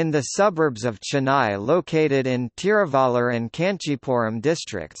 In the suburbs of Chennai located in Tiruvallur and Kanchipuram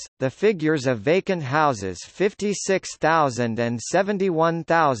districts, the figures of vacant houses 56,000 and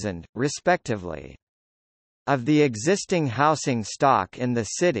 71,000, respectively. Of the existing housing stock in the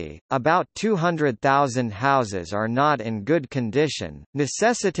city, about 200,000 houses are not in good condition,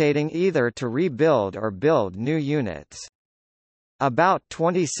 necessitating either to rebuild or build new units. About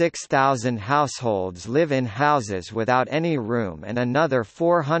 26,000 households live in houses without any room, and another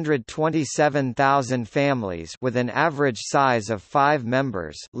 427,000 families with an average size of 5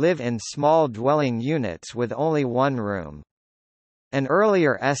 members live in small dwelling units with only one room. An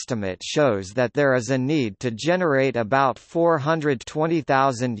earlier estimate shows that there is a need to generate about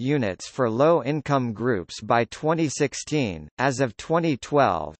 420,000 units for low-income groups by 2016. As of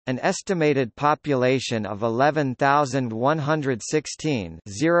 2012, an estimated population of 11,116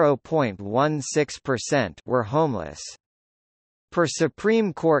 (0.16%) were homeless. Per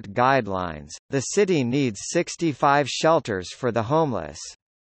Supreme Court guidelines, the city needs 65 shelters for the homeless.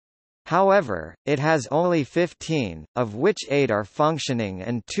 However, it has only 15, of which 8 are functioning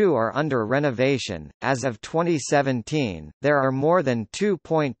and 2 are under renovation. As of 2017, there are more than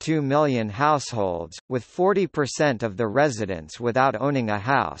 2.2 million households, with 40% of the residents without owning a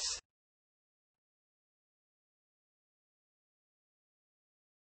house.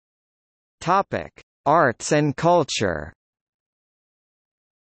 Topic: Arts and culture.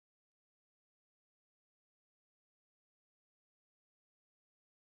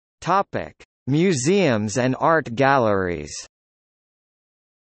 Topic: Museums and art galleries.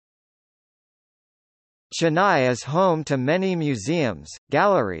 Chennai is home to many museums,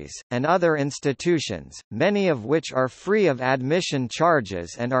 galleries, and other institutions, many of which are free of admission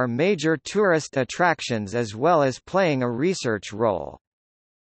charges and are major tourist attractions as well as playing a research role.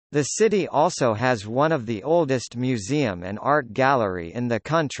 The city also has one of the oldest museum and art gallery in the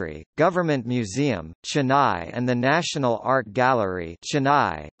country, Government Museum, Chennai, and the National Art Gallery,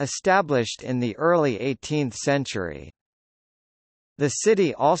 Chennai, established in the early 18th century. The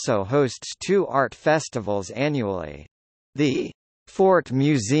city also hosts 2 art festivals annually. The Fort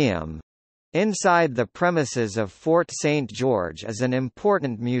Museum Inside the premises of Fort St. George is an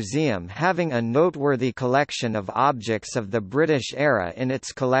important museum having a noteworthy collection of objects of the British era in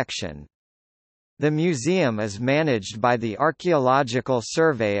its collection. The museum is managed by the Archaeological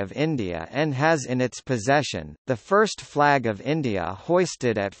Survey of India and has in its possession, the first flag of India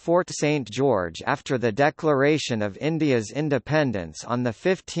hoisted at Fort St. George after the declaration of India's independence on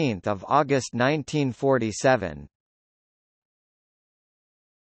 15 August 1947.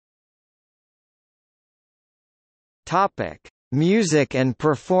 Music and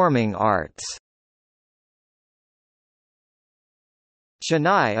performing arts.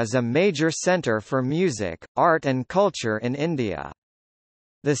 Chennai is a major centre for music, art and culture in India.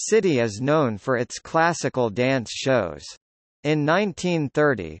 The city is known for its classical dance shows. In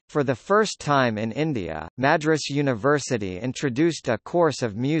 1930, for the first time in India, Madras University introduced a course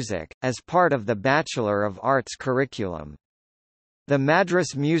of music, as part of the Bachelor of Arts curriculum. The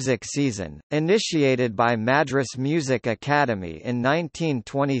Madras Music Season, initiated by Madras Music Academy in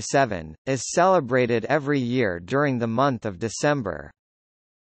 1927, is celebrated every year during the month of December.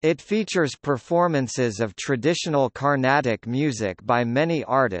 It features performances of traditional Carnatic music by many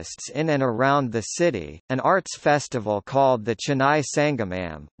artists in and around the city, an arts festival called the Chennai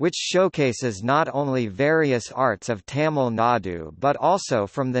Sangamam, which showcases not only various arts of Tamil Nadu but also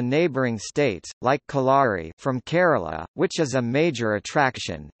from the neighbouring states, like Kalari from Kerala, which is a major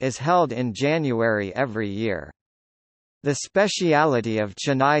attraction, is held in January every year. The speciality of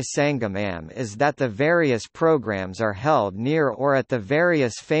Chennai Sangamam is that the various programs are held near or at the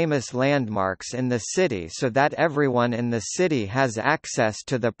various famous landmarks in the city so that everyone in the city has access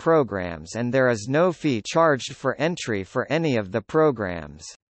to the programs and there is no fee charged for entry for any of the programs.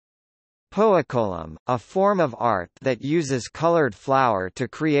 Poakolam, a form of art that uses coloured flour to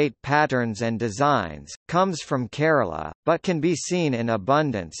create patterns and designs, comes from Kerala, but can be seen in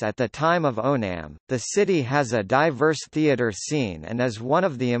abundance at the time of Onam. The city has a diverse theatre scene and is one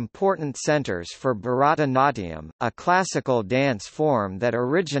of the important centres for Bharatanatyam, a classical dance form that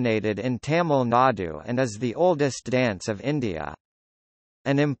originated in Tamil Nadu and is the oldest dance of India.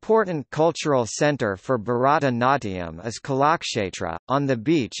 An important cultural centre for Bharatanatyam is Kalakshetra, on the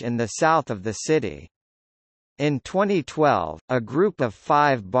beach in the south of the city. In 2012, a group of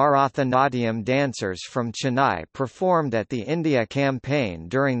 5 Bharatanatyam dancers from Chennai performed at the India campaign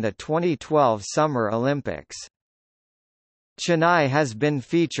during the 2012 Summer Olympics. Chennai has been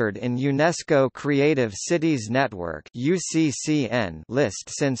featured in UNESCO Creative Cities Network (UCCN) list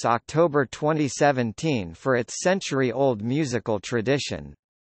since October 2017 for its century-old musical tradition.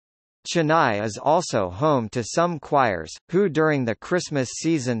 Chennai is also home to some choirs, who during the Christmas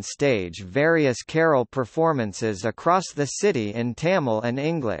season stage various carol performances across the city in Tamil and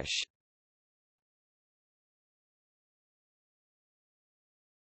English.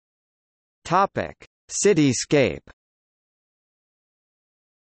 Cityscape.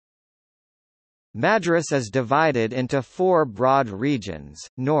 Madras is divided into 4 broad regions: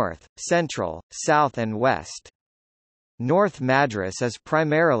 North, Central, South and West. North Madras is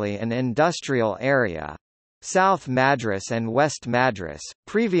primarily an industrial area. South Madras and West Madras,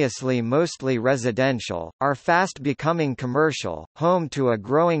 previously mostly residential, are fast becoming commercial, home to a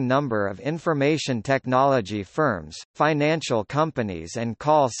growing number of information technology firms, financial companies and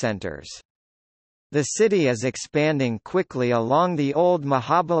call centers. The city is expanding quickly along the old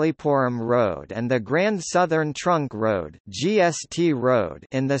Mahabalipuram Road and the Grand Southern Trunk Road (GST Road)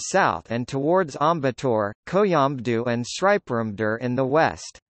 in the south and towards Ambattur, Coimbatore and Sriperumbudur in the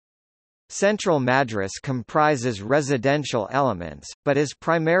west. Central Madras comprises residential elements, but is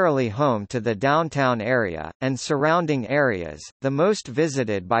primarily home to the downtown area, and surrounding areas, the most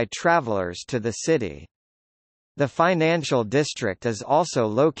visited by travellers to the city. The financial district is also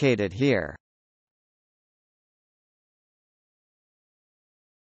located here.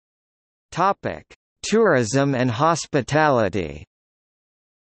 Tourism and hospitality.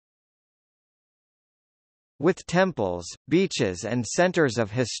 With temples, beaches and centres of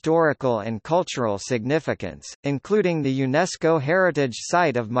historical and cultural significance, including the UNESCO heritage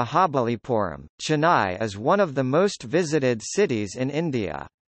site of Mahabalipuram, Chennai is one of the most visited cities in India.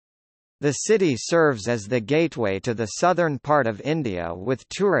 The city serves as the gateway to the southern part of India, with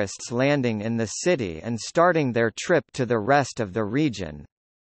tourists landing in the city and starting their trip to the rest of the region.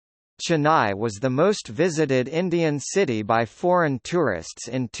 Chennai was the most visited Indian city by foreign tourists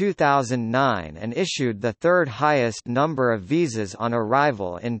in 2009 and issued the 3rd highest number of visas on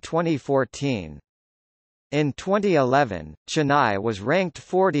arrival in 2014. In 2011, Chennai was ranked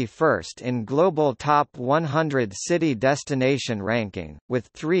 41st in Global Top 100 City Destination ranking,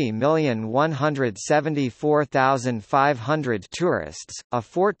 with 3,174,500 tourists, a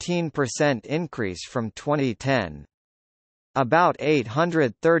 14% increase from 2010. About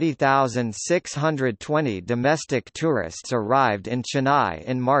 830,620 domestic tourists arrived in Chennai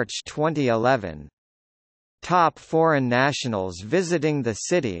in March 2011. Top foreign nationals visiting the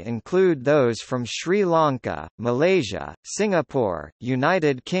city include those from Sri Lanka, Malaysia, Singapore,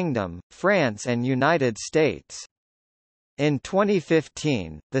 United Kingdom, France and United States. In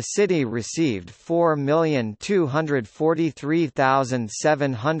 2015, the city received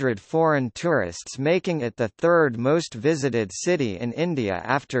 4,243,700 foreign tourists, making it the third most visited city in India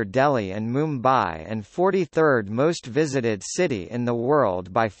after Delhi and Mumbai and 43rd most visited city in the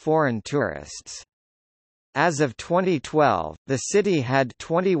world by foreign tourists. As of 2012, the city had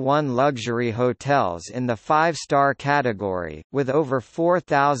 21 luxury hotels in the 5-star category, with over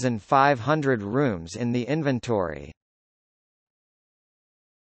 4,500 rooms in the inventory.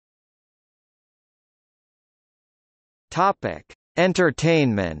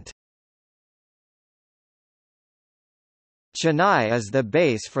 Entertainment. Chennai is the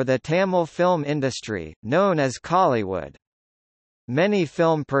base for the Tamil film industry, known as Kollywood. Many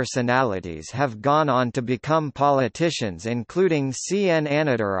film personalities have gone on to become politicians, including C. N.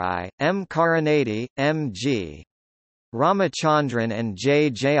 Annadurai, M. Karunanidhi, M. G. Ramachandran and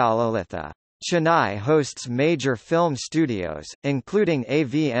J. Jayalalitha. Chennai hosts major film studios, including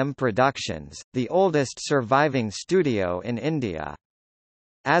AVM Productions, the oldest surviving studio in India.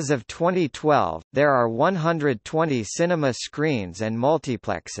 As of 2012, there are 120 cinema screens and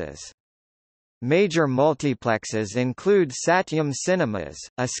multiplexes. Major multiplexes include Satyam Cinemas,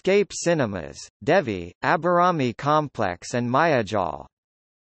 Escape Cinemas, Devi, Abhirami Complex and Mayajal.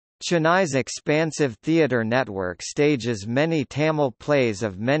 Chennai's expansive theatre network stages many Tamil plays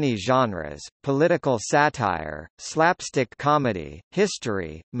of many genres: political satire, slapstick comedy,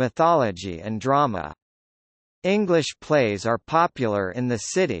 history, mythology and drama. English plays are popular in the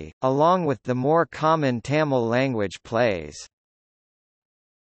city, along with the more common Tamil language plays.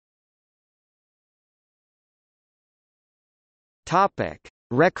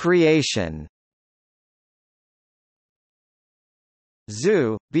 Recreation.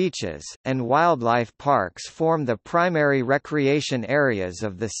 Zoo, beaches, and wildlife parks form the primary recreation areas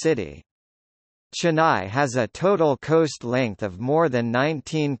of the city. Chennai has a total coast length of more than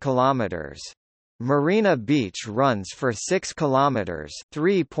 19 kilometers. Marina Beach runs for 6 kilometers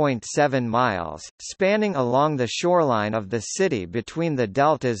 (3.7 miles), spanning along the shoreline of the city between the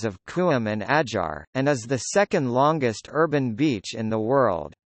deltas of Kuam and Ajar, and is the second longest urban beach in the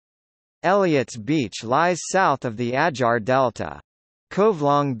world. Elliott's Beach lies south of the Ajar Delta.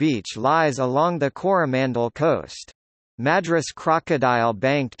 Kovalong Beach lies along the Coromandel coast. Madras Crocodile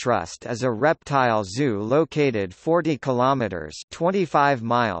Bank Trust is a reptile zoo located 40 kilometers (25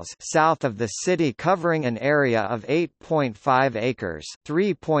 miles) south of the city, covering an area of 8.5 acres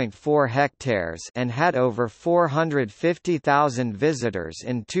 (3.4 hectares) and had over 450,000 visitors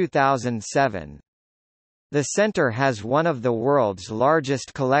in 2007. The center has one of the world's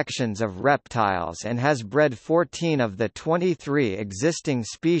largest collections of reptiles and has bred 14 of the 23 existing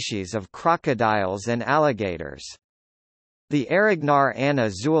species of crocodiles and alligators. The Arignar Anna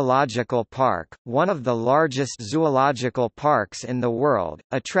Zoological Park, one of the largest zoological parks in the world,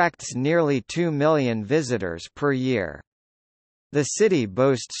 attracts nearly 2 million visitors per year. The city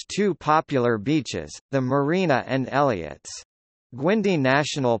boasts two popular beaches, the Marina and Elliott's. Gwindi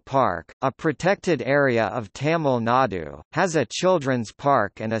National Park, a protected area of Tamil Nadu, has a children's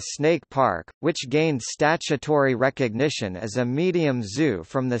park and a snake park, which gained statutory recognition as a medium zoo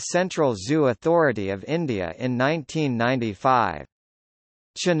from the Central Zoo Authority of India in 1995.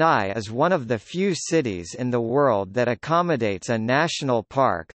 Chennai is one of the few cities in the world that accommodates a national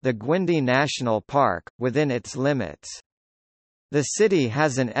park, the Gwindi National Park, within its limits. The city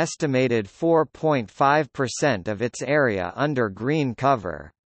has an estimated 4.5% of its area under green cover.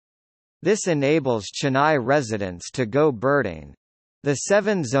 This enables Chennai residents to go birding. The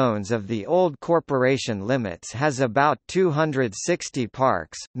 7 zones of the old corporation limits has about 260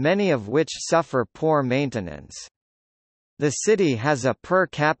 parks, many of which suffer poor maintenance. The city has a per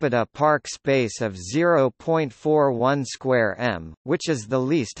capita park space of 0.41 square m, which is the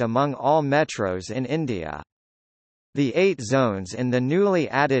least among all metros in India. The 8 zones in the newly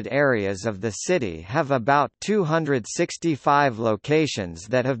added areas of the city have about 265 locations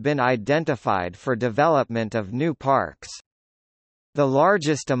that have been identified for development of new parks. The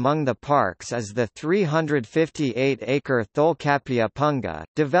largest among the parks is the 358-acre Tholkapia Punga,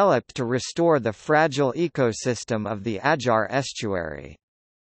 developed to restore the fragile ecosystem of the Ajar estuary.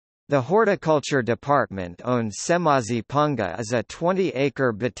 The Horticulture Department owns Semazi Punga as a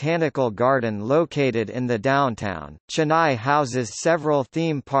 20-acre botanical garden located in the downtown. Chennai houses several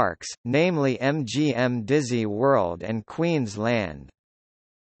theme parks, namely MGM Disney World and Queen's Land.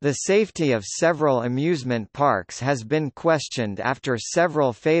 The safety of several amusement parks has been questioned after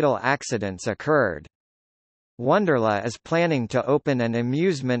several fatal accidents occurred. Wonderla is planning to open an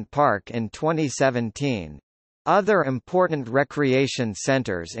amusement park in 2017. Other important recreation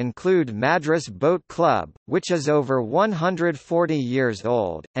centers include Madras Boat Club, which is over 140 years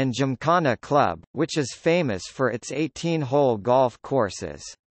old, and Gymkhana Club, which is famous for its 18-hole golf courses.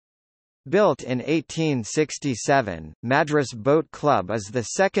 Built in 1867, Madras Boat Club is the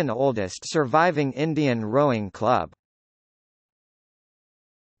second oldest surviving Indian rowing club.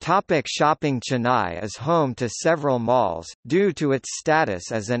 Shopping. Chennai is home to several malls, due to its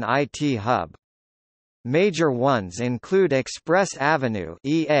status as an IT hub. Major ones include Express Avenue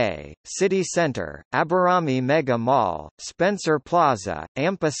 (EA), City Centre, Aberami Mega Mall, Spencer Plaza,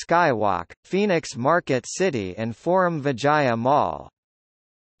 Ampa Skywalk, Phoenix Market City and Forum Vijaya Mall.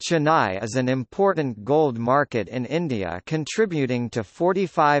 Chennai is an important gold market in India, contributing to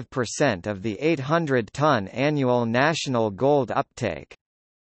 45% of the 800-ton annual national gold uptake.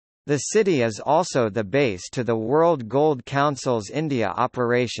 The city is also the base to the World Gold Council's India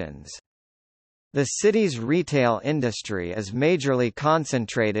operations. The city's retail industry is majorly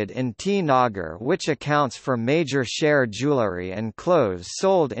concentrated in T. Nagar, which accounts for major share jewellery and clothes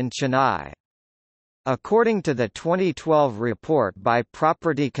sold in Chennai. According to the 2012 report by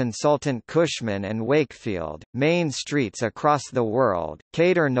property consultant Cushman & Wakefield, main streets across the world,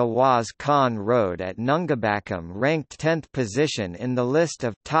 Kader Nawaz Khan Road at Nungabakkam ranked 10th position in the list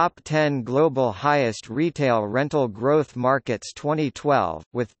of top 10 global highest retail rental growth markets 2012,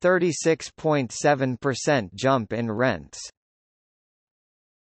 with 36.7% jump in rents.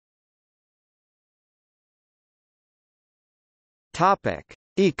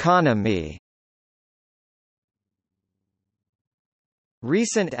 Economy.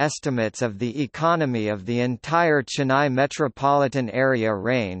 Recent estimates of the economy of the entire Chennai metropolitan area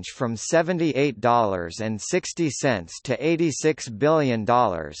range from $78.60 to $86 billion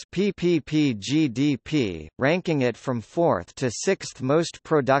PPP GDP, ranking it from 4th to 6th most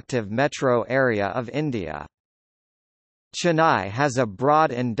productive metro area of India. Chennai has a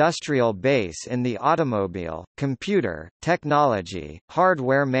broad industrial base in the automobile, computer, technology,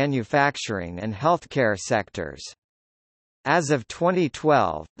 hardware manufacturing and healthcare sectors. As of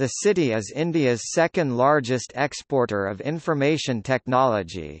 2012, the city is India's second-largest exporter of information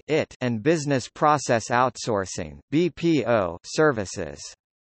technology and business process outsourcing (BPO) services.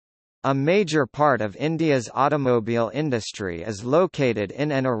 A major part of India's automobile industry is located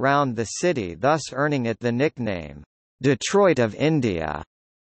in and around the city, thus earning it the nickname, "Detroit of India."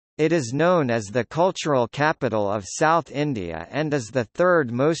 It is known as the cultural capital of South India and is the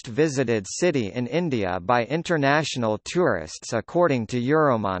third most visited city in India by international tourists according to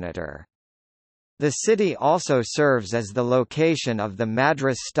Euromonitor. The city also serves as the location of the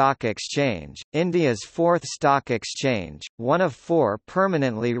Madras Stock Exchange, India's fourth stock exchange, one of 4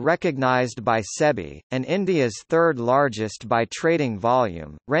 permanently recognised by SEBI, and India's third largest by trading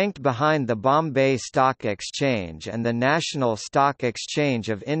volume, ranked behind the Bombay Stock Exchange and the National Stock Exchange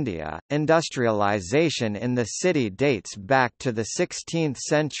of India. Industrialisation in the city dates back to the 16th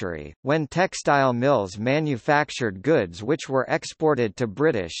century, when textile mills manufactured goods which were exported to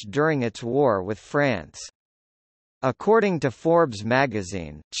British during its war with France. According to Forbes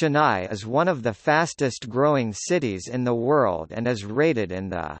magazine, Chennai is one of the fastest-growing cities in the world and is rated in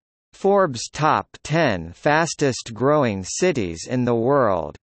the Forbes Top 10 Fastest-Growing Cities in the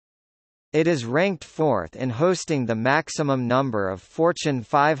World. It is ranked 4th in hosting the maximum number of Fortune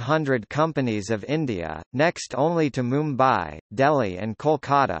 500 companies of India, next only to Mumbai, Delhi and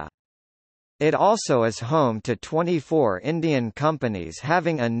Kolkata. It also is home to 24 Indian companies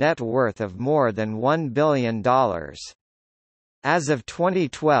having a net worth of more than $1 billion. As of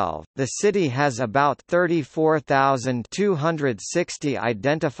 2012, the city has about 34,260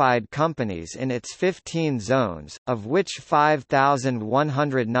 identified companies in its 15 zones, of which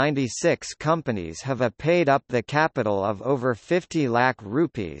 5,196 companies have paid up the capital of over 50 lakh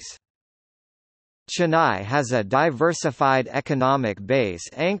rupees. Chennai has a diversified economic base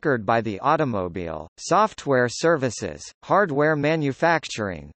anchored by the automobile, software services, hardware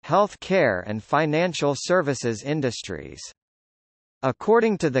manufacturing, health care and financial services industries.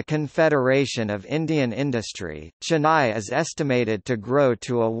 According to the Confederation of Indian Industry, Chennai is estimated to grow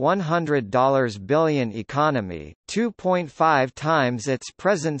to a $100 billion economy, 2.5 times its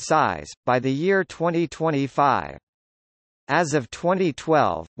present size, by the year 2025. As of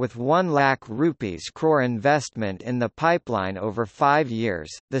 2012, with 1 lakh rupees crore investment in the pipeline over 5 years,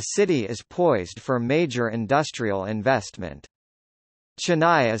 the city is poised for major industrial investment.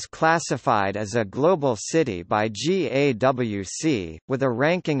 Chennai is classified as a global city by GAWC, with a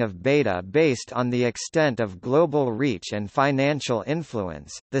ranking of beta based on the extent of global reach and financial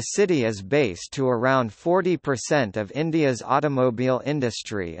influence. The city is based to around 40% of India's automobile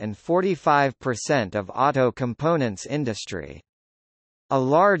industry and 45% of auto components industry. A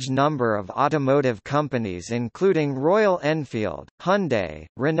large number of automotive companies including Royal Enfield, Hyundai,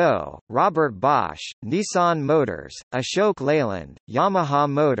 Renault, Robert Bosch, Nissan Motors, Ashok Leyland, Yamaha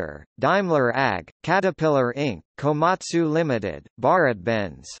Motor, Daimler AG, Caterpillar Inc., Komatsu Limited,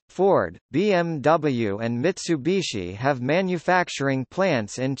 Bharat-Benz, Ford, BMW and Mitsubishi have manufacturing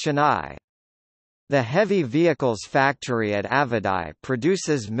plants in Chennai. The heavy vehicles factory at Avadai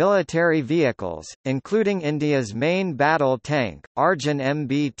produces military vehicles, including India's main battle tank, Arjun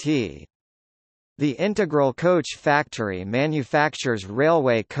MBT. The Integral Coach factory manufactures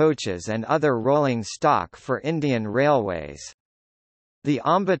railway coaches and other rolling stock for Indian Railways. The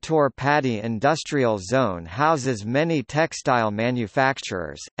Ambattur Paddy Industrial Zone houses many textile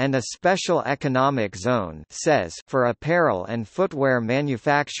manufacturers, and a Special Economic Zone for apparel and footwear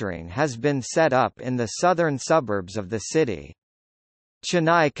manufacturing has been set up in the southern suburbs of the city.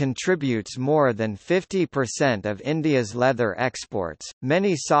 Chennai contributes more than 50% of India's leather exports.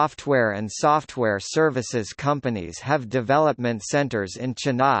 Many software and software services companies have development centres in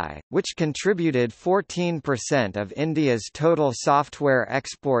Chennai, which contributed 14% of India's total software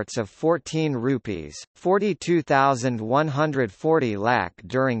exports of 14 rupees, 42,140 lakh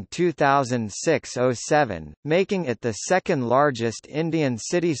during 2006-07, making it the second largest Indian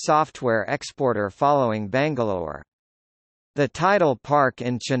city software exporter following Bangalore. The Tidal Park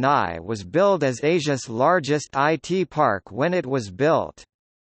in Chennai was billed as Asia's largest IT park when it was built.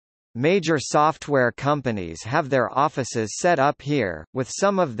 Major software companies have their offices set up here, with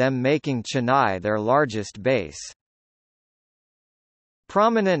some of them making Chennai their largest base.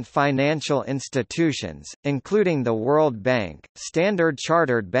 Prominent financial institutions, including the World Bank, Standard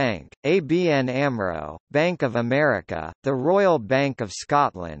Chartered Bank, ABN AMRO, Bank of America, the Royal Bank of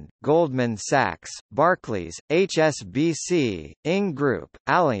Scotland, Goldman Sachs, Barclays, HSBC, Ing Group,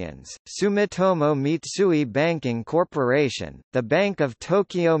 Allianz, Sumitomo Mitsui Banking Corporation, the Bank of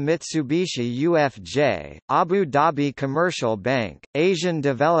Tokyo Mitsubishi UFJ, Abu Dhabi Commercial Bank, Asian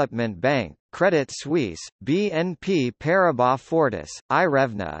Development Bank, Credit Suisse, BNP Paribas Fortis,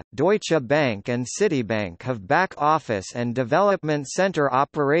 Irevna, Deutsche Bank and Citibank have back-office and development center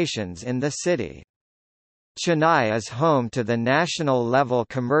operations in the city. Chennai is home to the national-level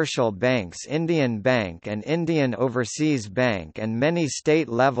commercial banks Indian Bank and Indian Overseas Bank and many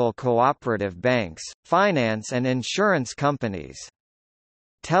state-level cooperative banks, finance and insurance companies.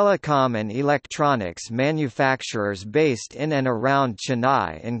 Telecom and electronics manufacturers based in and around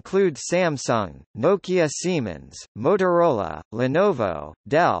Chennai include Samsung, Nokia Siemens, Motorola, Lenovo,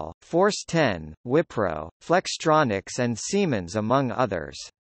 Dell, Force 10, Wipro, Flextronics and Siemens among others.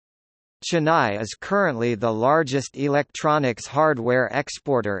 Chennai is currently the largest electronics hardware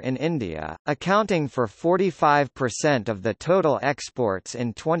exporter in India, accounting for 45% of the total exports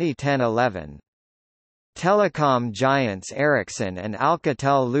in 2010-11. Telecom giants Ericsson and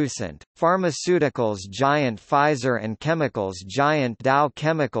Alcatel-Lucent, pharmaceuticals giant Pfizer and chemicals giant Dow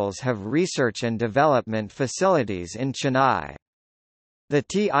Chemicals have research and development facilities in Chennai. The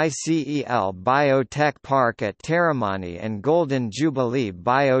TICEL Biotech Park at Taramani and Golden Jubilee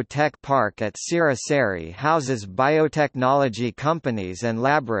Biotech Park at Sirasari houses biotechnology companies and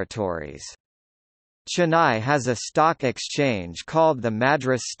laboratories. Chennai has a stock exchange called the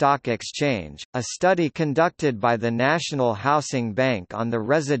Madras Stock Exchange. A study conducted by the National Housing Bank on the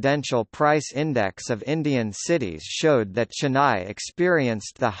Residential Price Index of Indian cities showed that Chennai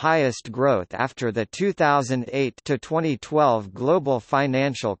experienced the highest growth after the 2008–2012 global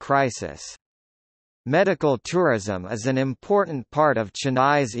financial crisis. Medical tourism is an important part of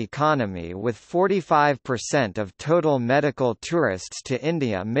Chennai's economy, with 45% of total medical tourists to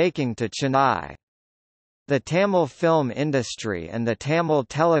India making to Chennai. The Tamil film industry and the Tamil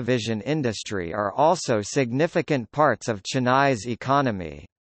television industry are also significant parts of Chennai's economy.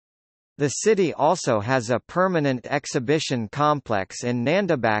 The city also has a permanent exhibition complex in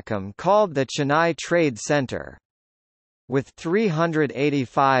Nandambakkam called the Chennai Trade Centre. With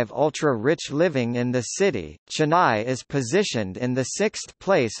 385 ultra-rich living in the city, Chennai is positioned in the sixth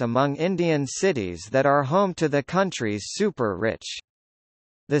place among Indian cities that are home to the country's super-rich.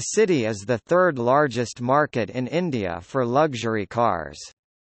 The city is the third largest market in India for luxury cars.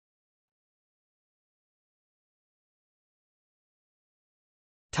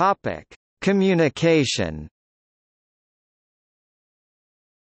 Topic: Communication.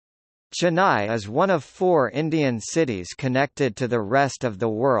 Chennai is one of 4 Indian cities connected to the rest of the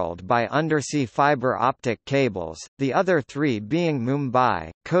world by undersea fibre optic cables, the other 3 being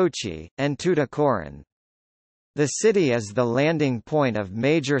Mumbai, Kochi, and Tuticorin. The city is the landing point of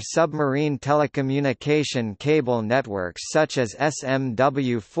major submarine telecommunication cable networks such as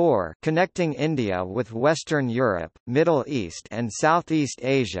SMW4 connecting India with Western Europe, Middle East and Southeast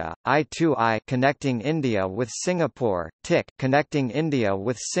Asia, I2I connecting India with Singapore, TIC connecting India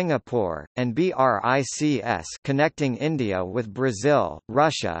with Singapore, and BRICS connecting India with Brazil,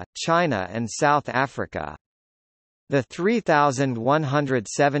 Russia, China and South Africa. The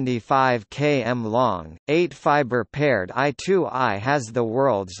 3,175 km long, 8-fiber paired I2I has the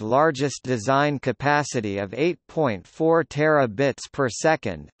world's largest design capacity of 8.4 terabits per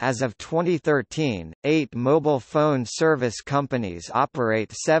second. As of 2013, 8 mobile phone service companies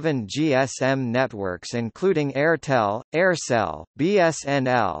operate 7 GSM networks including Airtel, Aircel,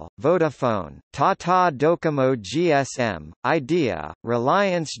 BSNL, Vodafone, Tata Docomo GSM, Idea,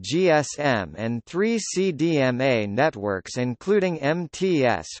 Reliance GSM and 3 CDMA networks including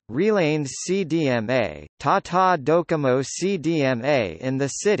MTS, Reliance CDMA, Tata Docomo CDMA. In the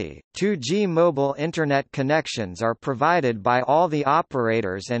city, 2G mobile internet connections are provided by all the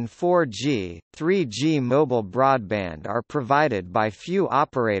operators and 4G, 3G mobile broadband are provided by few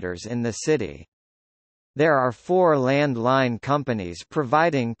operators in the city. There are 4 landline companies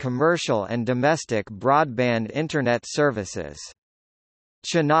providing commercial and domestic broadband internet services.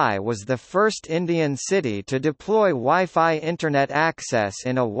 Chennai was the first Indian city to deploy Wi-Fi internet access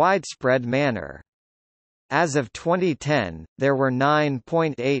in a widespread manner. As of 2010, there were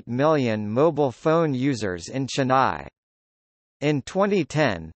 9.8 million mobile phone users in Chennai. In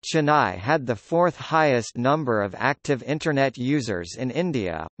 2010, Chennai had the 4th highest number of active Internet users in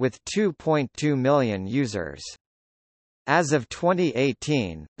India, with 2.2 million users. As of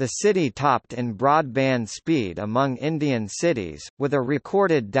 2018, the city topped in broadband speed among Indian cities, with a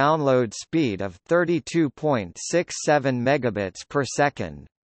recorded download speed of 32.67 megabits per second.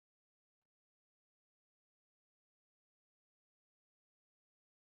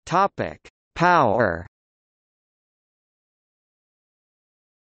 Topic: Power.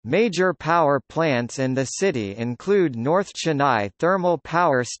 Major power plants in the city include North Chennai Thermal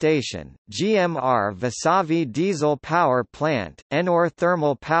Power Station, GMR Vasavi Diesel Power Plant, Ennore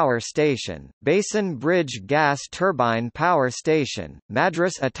Thermal Power Station, Basin Bridge Gas Turbine Power Station,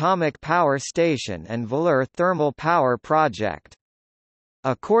 Madras Atomic Power Station and Vellore Thermal Power Project.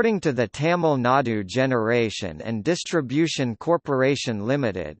 According to the Tamil Nadu Generation and Distribution Corporation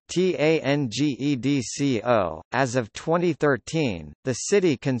Limited (TANGEDCO), as of 2013, the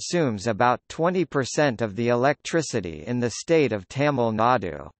city consumes about 20% of the electricity in the state of Tamil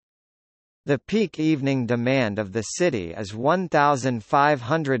Nadu. The peak evening demand of the city is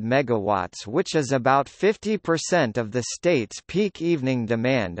 1,500 megawatts, which is about 50% of the state's peak evening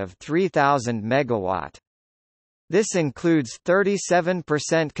demand of 3,000 megawatt. This includes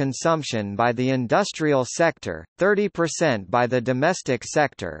 37% consumption by the industrial sector, 30% by the domestic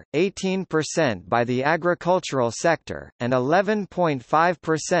sector, 18% by the agricultural sector, and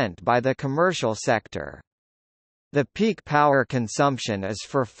 11.5% by the commercial sector. The peak power consumption is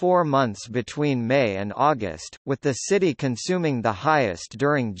for 4 months between May and August, with the city consuming the highest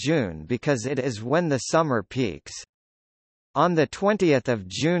during June because it is when the summer peaks. On 20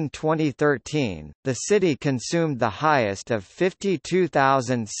 June 2013, the city consumed the highest of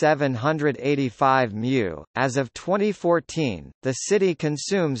 52,785 mu. As of 2014, the city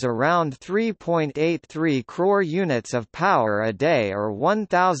consumes around 3.83 crore units of power a day or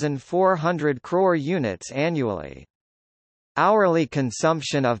 1,400 crore units annually. Hourly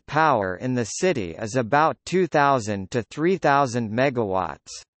consumption of power in the city is about 2,000 to 3,000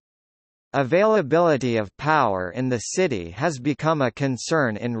 megawatts. Availability of power in the city has become a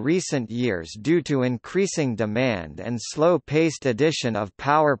concern in recent years due to increasing demand and slow-paced addition of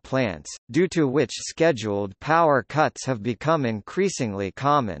power plants, due to which scheduled power cuts have become increasingly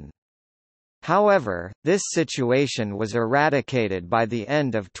common. However, this situation was eradicated by the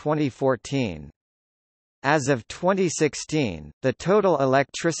end of 2014. As of 2016, the total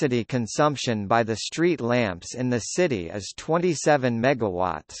electricity consumption by the street lamps in the city is 27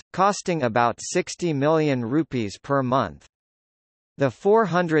 megawatts, costing about 60 million rupees per month. The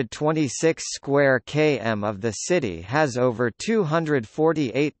 426 square km of the city has over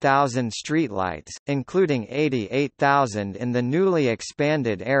 248,000 streetlights, including 88,000 in the newly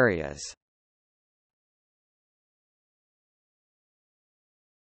expanded areas.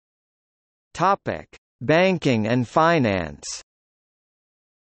 Topic: Banking and finance.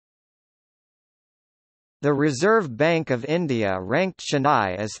 The Reserve Bank of India ranked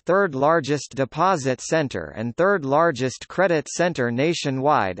Chennai as third largest deposit centre and third largest credit centre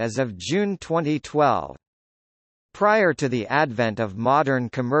nationwide as of June 2012. Prior to the advent of modern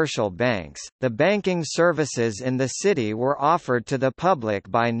commercial banks, the banking services in the city were offered to the public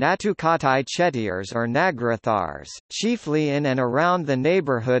by Natukatai Chettiars or Nagrathars, chiefly in and around the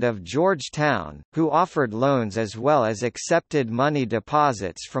neighbourhood of Georgetown, who offered loans as well as accepted money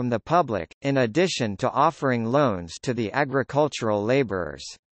deposits from the public, in addition to offering loans to the agricultural labourers.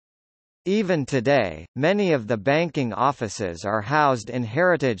 Even today, many of the banking offices are housed in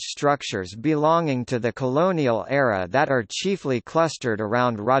heritage structures belonging to the colonial era that are chiefly clustered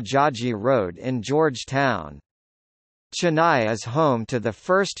around Rajaji Road in Georgetown. Chennai is home to the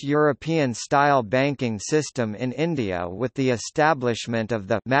first European-style banking system in India with the establishment of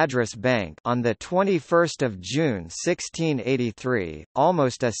the Madras Bank on 21 June 1683,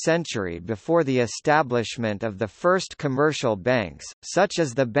 almost a century before the establishment of the first commercial banks, such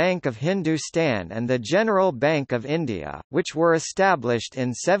as the Bank of Hindustan and the General Bank of India, which were established in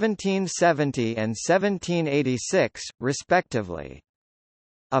 1770 and 1786, respectively.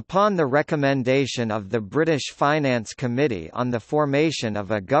 Upon the recommendation of the British Finance Committee on the formation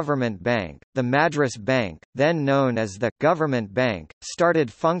of a government bank, the Madras Bank, then known as the Government Bank, started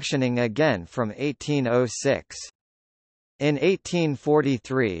functioning again from 1806. In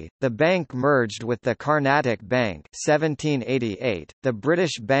 1843, the bank merged with the Carnatic Bank 1788, the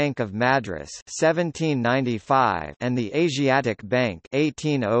British Bank of Madras 1795, and the Asiatic Bank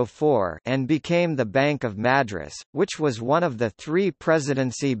 1804, and became the Bank of Madras, which was one of the three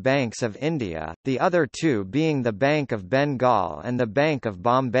Presidency Banks of India, the other two being the Bank of Bengal and the Bank of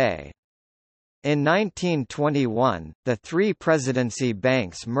Bombay. In 1921, the three Presidency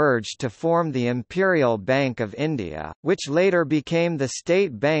banks merged to form the Imperial Bank of India, which later became the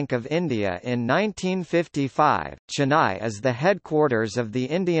State Bank of India in 1955. Chennai is the headquarters of the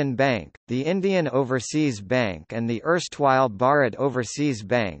Indian Bank, the Indian Overseas Bank, and the erstwhile Bharat Overseas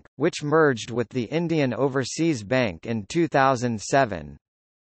Bank, which merged with the Indian Overseas Bank in 2007.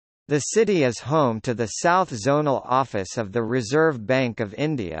 The city is home to the South Zonal Office of the Reserve Bank of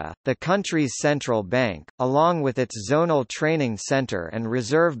India, the country's central bank, along with its Zonal Training Centre and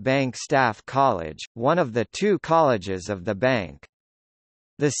Reserve Bank Staff College, one of the two colleges of the bank.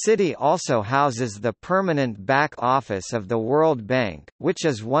 The city also houses the permanent back office of the World Bank, which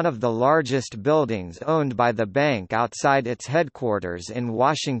is one of the largest buildings owned by the bank outside its headquarters in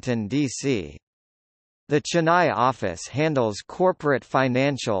Washington, D.C. The Chennai office handles corporate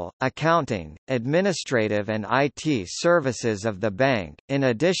financial, accounting, administrative and IT services of the bank, in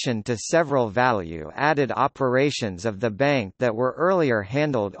addition to several value-added operations of the bank that were earlier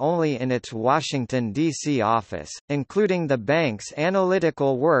handled only in its Washington, D.C. office, including the bank's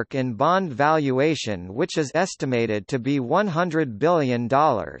analytical work in bond valuation, which is estimated to be $100 billion.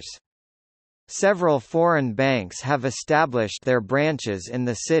 Several foreign banks have established their branches in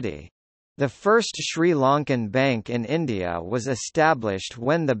the city. The first Sri Lankan bank in India was established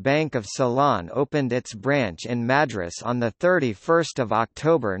when the Bank of Ceylon opened its branch in Madras on 31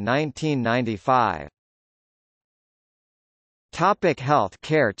 October 1995. Health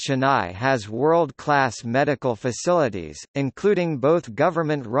care. Chennai has world-class medical facilities, including both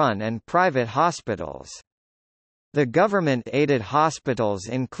government-run and private hospitals. The government-aided hospitals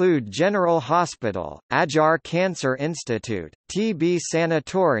include General Hospital, Ajar Cancer Institute, TB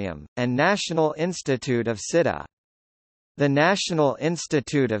Sanatorium, and National Institute of Siddha. The National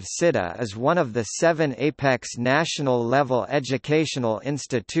Institute of Siddha is one of the 7 apex national-level educational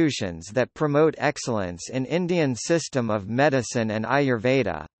institutions that promote excellence in Indian system of medicine and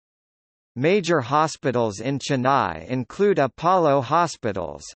Ayurveda. Major hospitals in Chennai include Apollo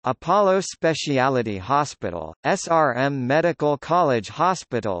Hospitals, Apollo Speciality Hospital, SRM Medical College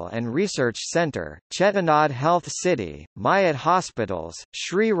Hospital and Research Centre, Chettinad Health City, Mayat Hospitals,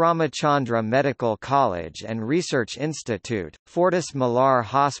 Sri Ramachandra Medical College and Research Institute, Fortis Malar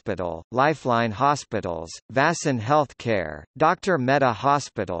Hospital, Lifeline Hospitals, Vasan Healthcare, Dr. Mehta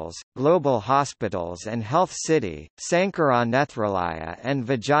Hospitals, Global Hospitals and Health City, Sankara Nethralaya and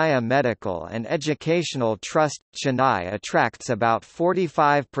Vijaya Medical Medical and Educational Trust. Chennai attracts about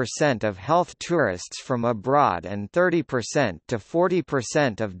 45% of health tourists from abroad and 30% to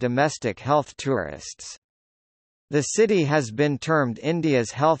 40% of domestic health tourists. The city has been termed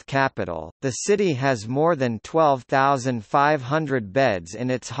India's health capital. The city has more than 12,500 beds in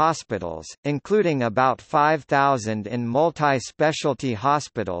its hospitals, including about 5,000 in multi-specialty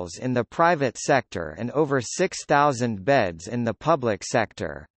hospitals in the private sector and over 6,000 beds in the public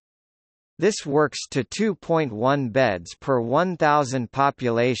sector. This works to 2.1 beds per 1,000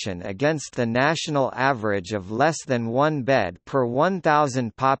 population against the national average of less than 1 bed per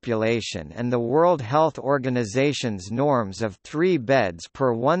 1,000 population and the World Health Organization's norms of 3 beds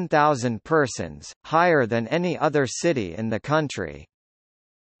per 1,000 persons, higher than any other city in the country.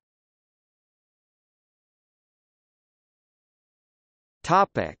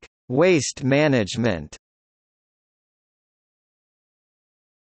 Waste management.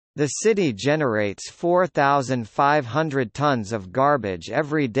 The city generates 4,500 tons of garbage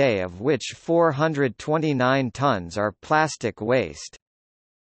every day, of which 429 tons are plastic waste.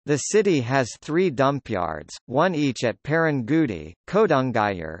 The city has 3 dumpyards, one each at Perangudi,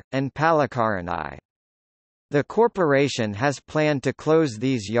 Kodungayur, and Palikaranai. The corporation has planned to close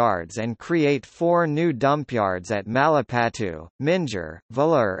these yards and create 4 new dumpyards at Malapattu, Minjar,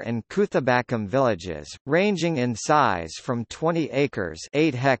 Vellore and Kuthabakkam villages, ranging in size from 20 acres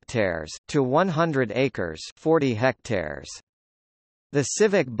 8 hectares to 100 acres 40 hectares. The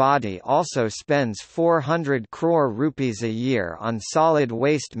civic body also spends 400 crore rupees a year on solid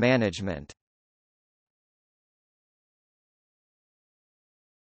waste management.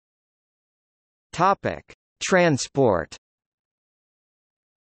 Transport.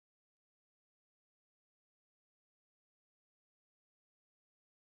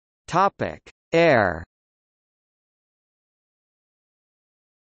 Air.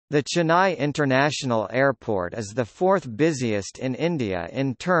 The Chennai International Airport is the 4th busiest in India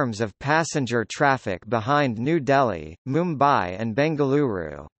in terms of passenger traffic behind New Delhi, Mumbai and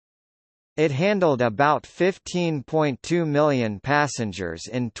Bengaluru. It handled about 15.2 million passengers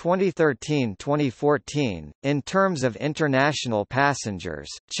in 2013-2014. In terms of international passengers,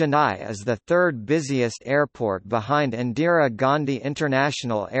 Chennai is the 3rd busiest airport behind Indira Gandhi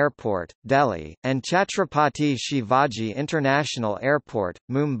International Airport, Delhi, and Chhatrapati Shivaji International Airport,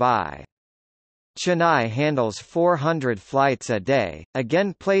 Mumbai. Chennai handles 400 flights a day,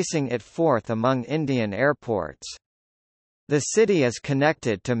 again placing it 4th among Indian airports. The city is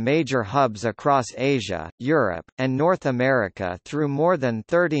connected to major hubs across Asia, Europe, and North America through more than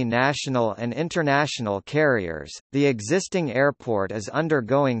 30 national and international carriers. The existing airport is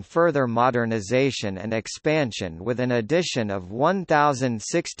undergoing further modernization and expansion with an addition of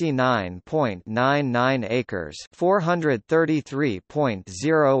 1,069.99 acres,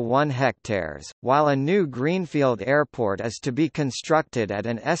 433.01 hectares, while a new greenfield airport is to be constructed at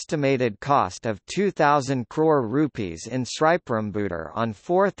an estimated cost of 2,000 crore rupees in Sriperumbudur on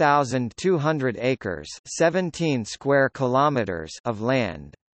 4,200 acres, 17 square kilometers of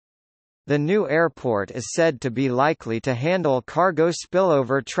land. The new airport is said to be likely to handle cargo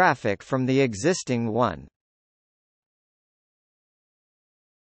spillover traffic from the existing one.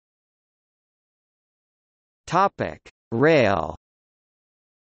 Topic: Rail.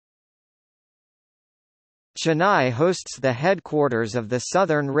 Chennai hosts the headquarters of the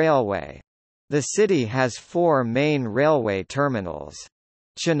Southern Railway. The city has 4 main railway terminals: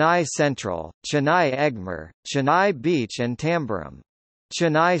 Chennai Central, Chennai Egmore, Chennai Beach and Tambaram.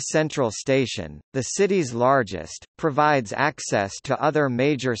 Chennai Central Station, the city's largest, provides access to other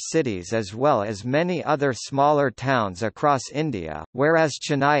major cities as well as many other smaller towns across India, whereas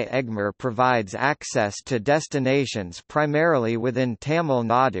Chennai Egmore provides access to destinations primarily within Tamil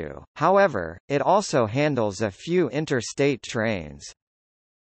Nadu. However, it also handles a few interstate trains.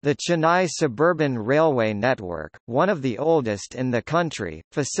 The Chennai Suburban Railway Network, one of the oldest in the country,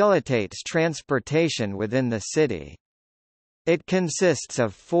 facilitates transportation within the city. It consists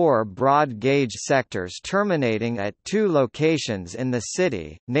of 4 broad-gauge sectors terminating at 2 locations in the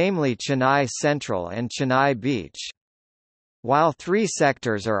city, namely Chennai Central and Chennai Beach. While 3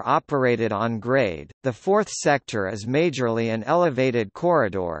 sectors are operated on grade, the 4th sector is majorly an elevated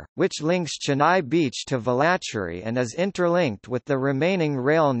corridor, which links Chennai Beach to Velachery and is interlinked with the remaining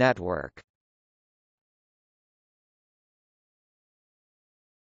rail network.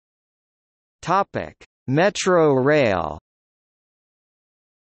 Metro rail.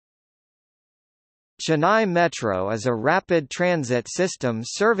 Chennai Metro is a rapid transit system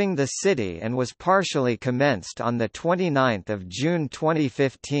serving the city and was partially commenced on 29 June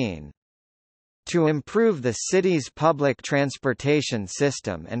 2015. To improve the city's public transportation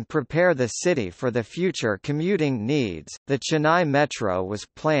system and prepare the city for the future commuting needs, the Chennai Metro was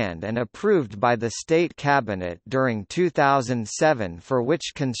planned and approved by the State Cabinet during 2007, for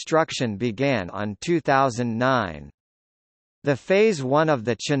which construction began on 2009. The Phase 1 of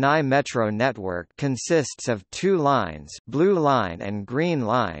the Chennai Metro network consists of two lines, Blue Line and Green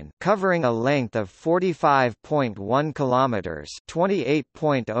Line, covering a length of 45.1 kilometers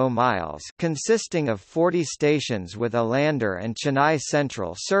 (28.0 miles), consisting of 40 stations with Alander and Chennai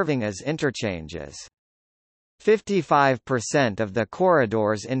Central serving as interchanges. 55% of the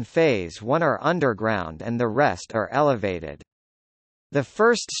corridors in Phase 1 are underground and the rest are elevated. The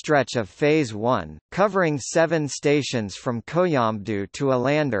first stretch of Phase 1, covering 7 stations from Coimbatore to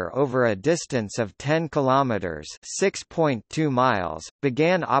Alander over a distance of 10 kilometers (6.2 miles),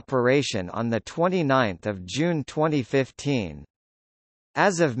 began operation on 29 June 2015.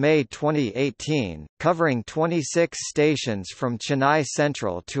 As of May 2018, covering 26 stations from Chennai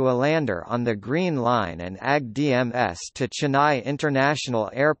Central to Alander on the Green Line and AG-DMS to Chennai International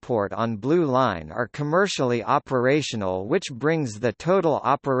Airport on Blue Line are commercially operational, which brings the total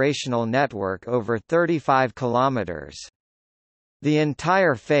operational network over 35 kilometers. The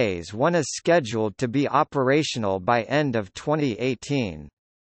entire Phase 1 is scheduled to be operational by end of 2018.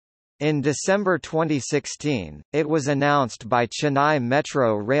 In December 2016, it was announced by Chennai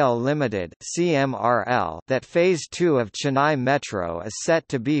Metro Rail Limited (CMRL) that Phase 2 of Chennai Metro is set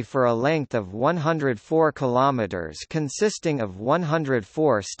to be for a length of 104 kilometers, consisting of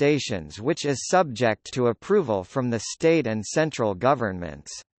 104 stations, which is subject to approval from the state and central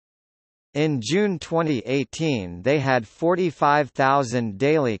governments. In June 2018, they had 45,000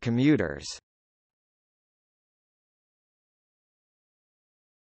 daily commuters.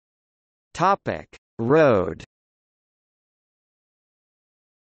 Road.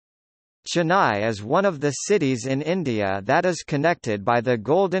 Chennai is one of the cities in India that is connected by the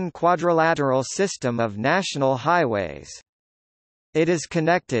Golden Quadrilateral system of national highways. It is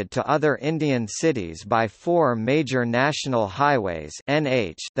connected to other Indian cities by 4 major national highways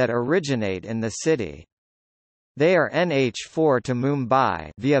 (NH) that originate in the city. They are NH4 to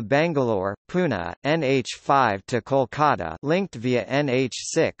Mumbai via Bangalore, Pune, NH5 to Kolkata linked via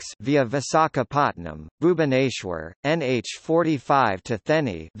NH6 via Visakhapatnam, Bhubaneswar, NH45 to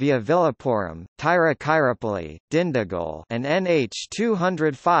Theni via Villapuram, Tiruchirappalli, Dindigul, and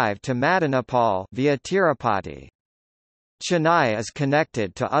NH205 to Madanapal via Tirupati. Chennai is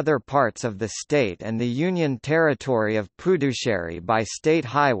connected to other parts of the state and the Union Territory of Puducherry by state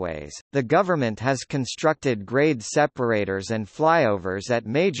highways. The government has constructed grade separators and flyovers at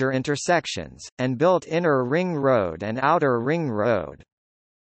major intersections, and built Inner Ring Road and Outer Ring Road.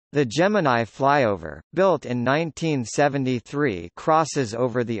 The Gemini flyover, built in 1973, crosses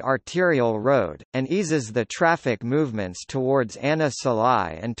over the arterial road, and eases the traffic movements towards Anna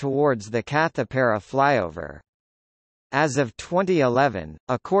Salai and towards the Kathapara flyover. As of 2011,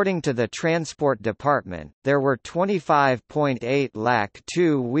 according to the Transport Department, there were 25.8 lakh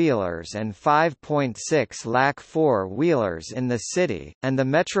two-wheelers and 5.6 lakh four-wheelers in the city, and the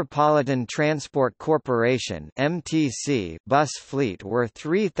Metropolitan Transport Corporation (MTC) bus fleet were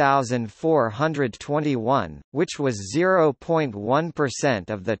 3,421, which was 0.1%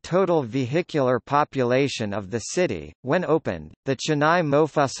 of the total vehicular population of the city. When opened, the Chennai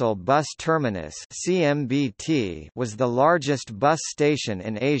Mofussil Bus Terminus (CMBT) was the largest bus station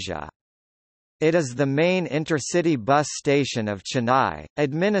in Asia. It is the main intercity bus station of Chennai,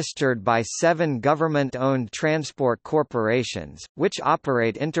 administered by 7 government-owned transport corporations, which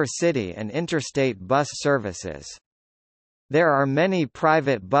operate intercity and interstate bus services. There are many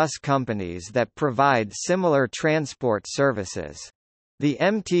private bus companies that provide similar transport services. The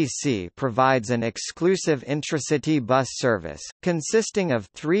MTC provides an exclusive intracity bus service, consisting of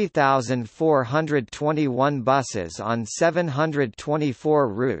 3,421 buses on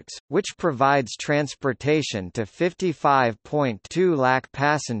 724 routes, which provides transportation to 55.2 lakh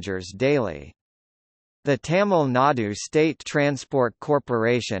passengers daily. The Tamil Nadu State Transport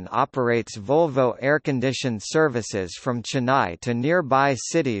Corporation operates Volvo air-conditioned services from Chennai to nearby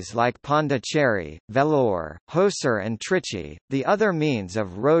cities like Pondicherry, Vellore, Hosur and Trichy. The other means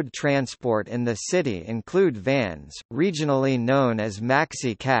of road transport in the city include vans, regionally known as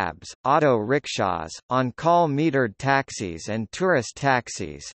maxi cabs, auto rickshaws, on-call metered taxis and tourist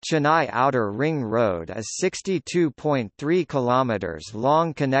taxis. Chennai Outer Ring Road is 62.3 km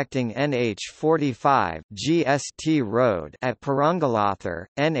long, connecting NH45 GST Road at Perungalathur,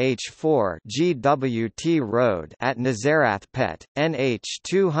 NH4 GWT Road at Nazarathpet,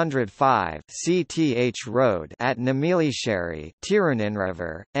 NH205 CTH Road at Namilisheri,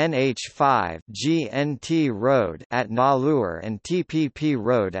 Tiruninravar, NH5 GNT Road at Nallur and TPP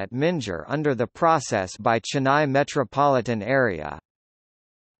Road at Minjar under the process by Chennai metropolitan area.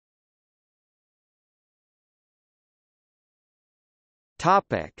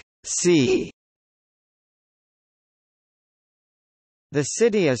 C. The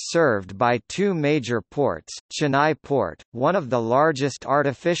city is served by two major ports, Chennai Port, one of the largest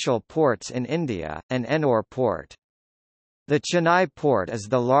artificial ports in India, and Ennore Port. The Chennai port is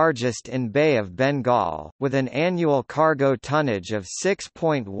the largest in Bay of Bengal, with an annual cargo tonnage of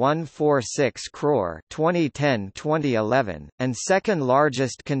 6.146 crore 2010-2011, and second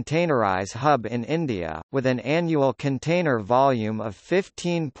largest containerized hub in India, with an annual container volume of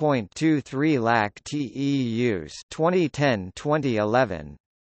 15.23 lakh TEUs 2010-2011.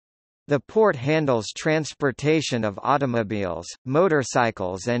 The port handles transportation of automobiles,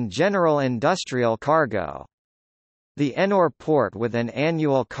 motorcycles and general industrial cargo. The Ennore port, with an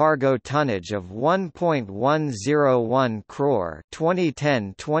annual cargo tonnage of 1.101 crore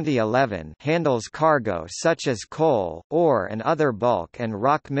 2010-2011, handles cargo such as coal, ore and other bulk and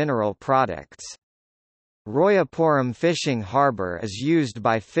rock mineral products. Royapuram fishing harbour is used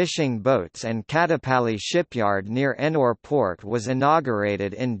by fishing boats, and Kattapalli shipyard near Ennore port was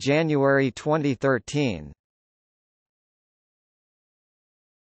inaugurated in January 2013.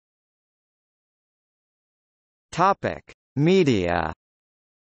 Media.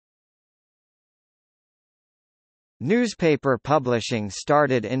 Newspaper publishing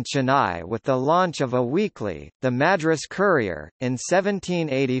started in Chennai with the launch of a weekly, the Madras Courier, in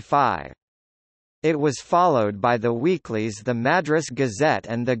 1785. It was followed by the weeklies the Madras Gazette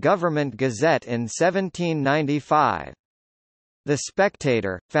and the Government Gazette in 1795. The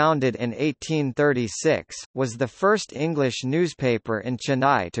Spectator, founded in 1836, was the first English newspaper in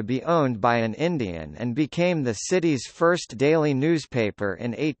Chennai to be owned by an Indian and became the city's first daily newspaper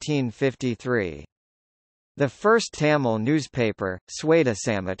in 1853. The first Tamil newspaper,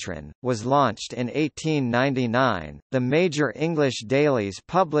 Swetasamatran, was launched in 1899. The major English dailies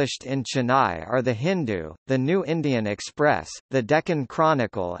published in Chennai are The Hindu, The New Indian Express, The Deccan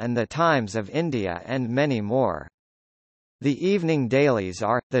Chronicle and The Times of India, and many more. The evening dailies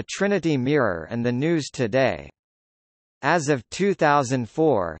are, The Trinity Mirror and The News Today. As of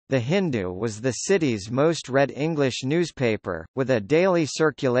 2004, The Hindu was the city's most read English newspaper, with a daily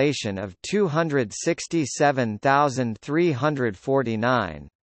circulation of 267,349.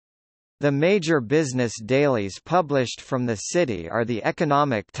 The major business dailies published from the city are The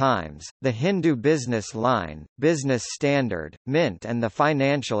Economic Times, The Hindu Business Line, Business Standard, Mint and The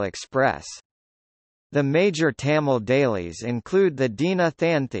Financial Express. The major Tamil dailies include the Dina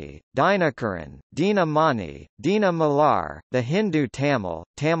Thanthi, Dinakaran, Dina Mani, Dina Malar, the Hindu Tamil,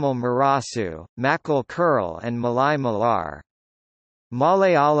 Tamil Murasu, Makal Kurl and Malay Malar.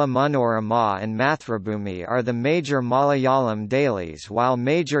 Malayala Manorama and Mathrubhumi are the major Malayalam dailies, while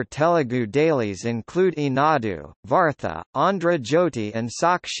major Telugu dailies include Enadu, Vartha, Andhra Jyoti and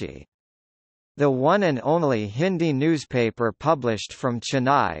Sakshi. The one and only Hindi newspaper published from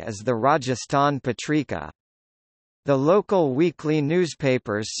Chennai is the Rajasthan Patrika. The local weekly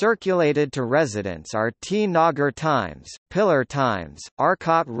newspapers circulated to residents are T. Nagar Times, Pillar Times,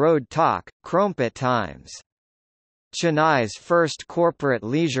 Arcot Road Talk, Krompet Times. Chennai's first corporate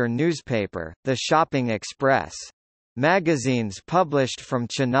leisure newspaper, the Shopping Express. Magazines published from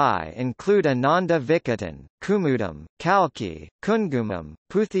Chennai include Ananda Vikatan, Kumudam, Kalki, Kungumam,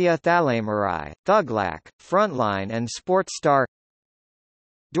 Puthia Thalamarai, Thuglak, Frontline and Sportstar.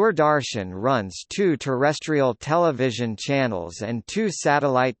 Doordarshan runs 2 terrestrial television channels and 2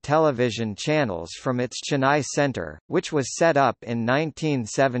 satellite television channels from its Chennai centre, which was set up in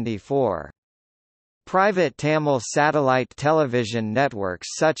 1974. Private Tamil satellite television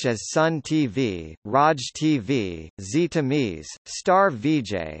networks such as Sun TV, Raj TV, Zee Tamiz, Star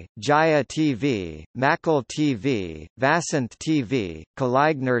Vijay, Jaya TV, Makal TV, Vasanth TV,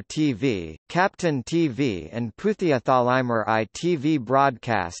 Kalaignar TV, Captain TV and Puthiyathalimar TV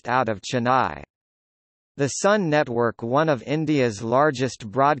broadcast out of Chennai. The Sun Network, one of India's largest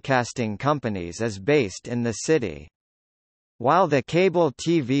broadcasting companies, is based in the city. While the cable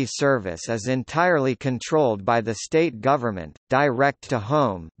TV service is entirely controlled by the state government,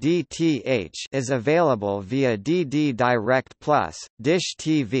 Direct-to-Home (DTH) is available via DD Direct Plus, Dish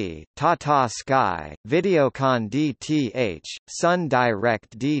TV, Tata Sky, Videocon DTH, Sun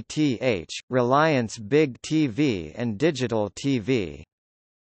Direct DTH, Reliance Big TV and Digital TV.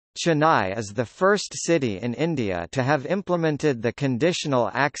 Chennai is the first city in India to have implemented the conditional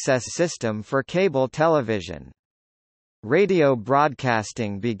access system for cable television. Radio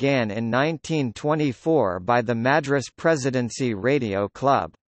broadcasting began in 1924 by the Madras Presidency Radio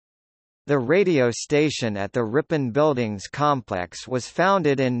Club. The radio station at the Ripon Buildings complex was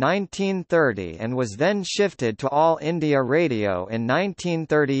founded in 1930 and was then shifted to All India Radio in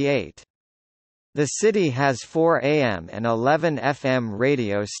 1938. The city has 4 AM and 11 FM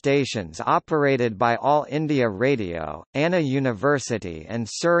radio stations operated by All India Radio, Anna University and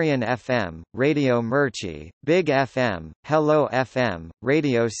Suryan FM, Radio Mirchi, Big FM, Hello FM,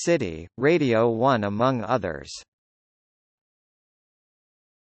 Radio City, Radio 1 among others.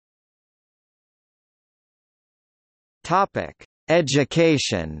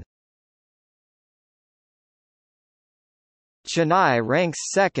 Education. Chennai ranks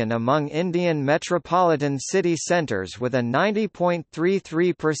second among Indian metropolitan city centres with a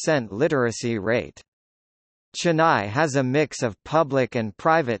 90.33% literacy rate. Chennai has a mix of public and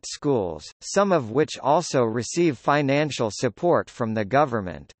private schools, some of which also receive financial support from the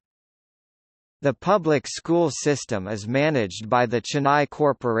government. The public school system is managed by the Chennai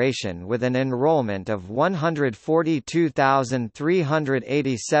Corporation with an enrollment of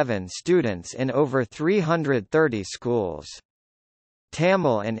 142,387 students in over 330 schools.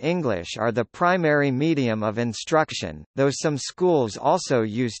 Tamil and English are the primary medium of instruction, though some schools also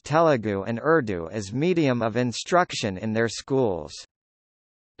use Telugu and Urdu as medium of instruction in their schools.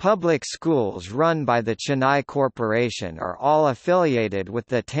 Public schools run by the Chennai Corporation are all affiliated with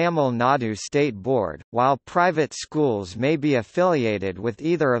the Tamil Nadu State Board, while private schools may be affiliated with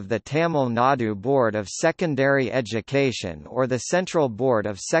either of the Tamil Nadu Board of Secondary Education or the Central Board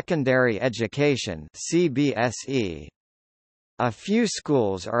of Secondary Education (CBSE). A few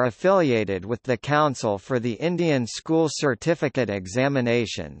schools are affiliated with the Council for the Indian School Certificate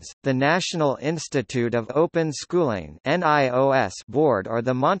Examinations, the National Institute of Open Schooling (NIOS) Board or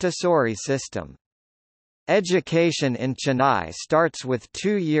the Montessori system. Education in Chennai starts with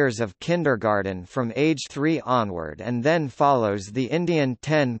 2 years of kindergarten from age 3 onward and then follows the Indian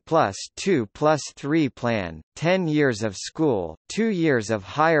 10+2+3 plan, 10 years of school, 2 years of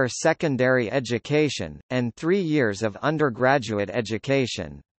higher secondary education, and 3 years of undergraduate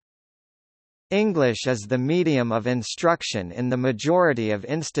education. English is the medium of instruction in the majority of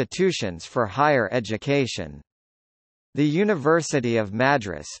institutions for higher education. The University of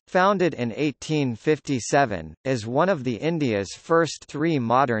Madras, founded in 1857, is one of India's first 3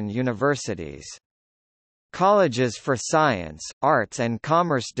 modern universities. Colleges for science, arts and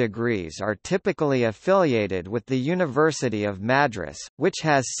commerce degrees are typically affiliated with the University of Madras, which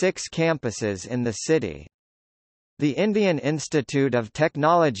has 6 campuses in the city. The Indian Institute of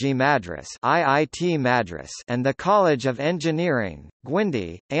Technology Madras (IIT Madras) and the College of Engineering,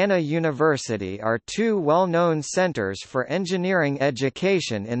 Gwindi, Anna University are 2 well-known centres for engineering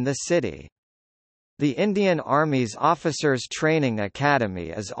education in the city. The Indian Army's Officers Training Academy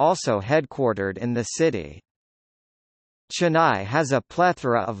is also headquartered in the city. Chennai has a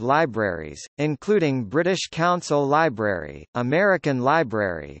plethora of libraries, including British Council Library, American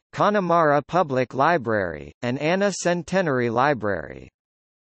Library, Connemara Public Library, and Anna Centenary Library.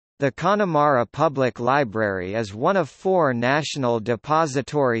 The Connemara Public Library is one of 4 national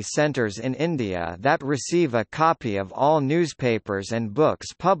depository centres in India that receive a copy of all newspapers and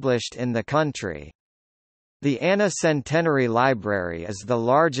books published in the country. The Anna Centenary Library is the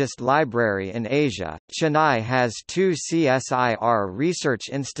largest library in Asia. Chennai has 2 CSIR research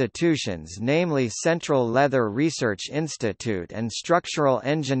institutions, namely Central Leather Research Institute and Structural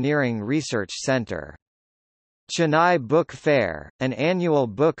Engineering Research Centre. Chennai Book Fair, an annual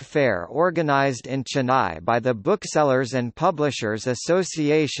book fair organised in Chennai by the Booksellers and Publishers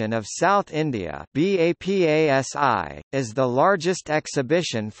Association of South India (BAPASI), is the largest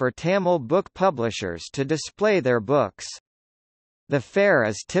exhibition for Tamil book publishers to display their books. The fair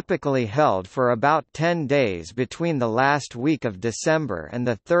is typically held for about 10 days between the last week of December and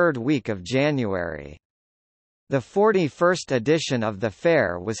the 3rd week of January. The 41st edition of the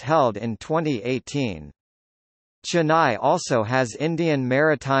fair was held in 2018. Chennai also has Indian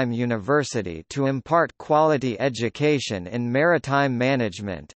Maritime University to impart quality education in maritime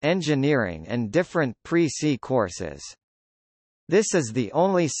management, engineering and different pre-C courses. This is the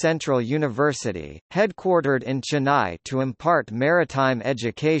only central university, headquartered in Chennai, to impart maritime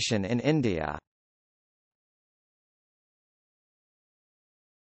education in India.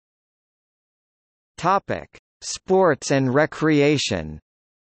 Sports and recreation.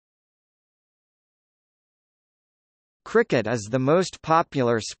 Cricket is the most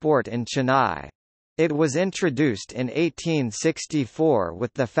popular sport in Chennai. It was introduced in 1864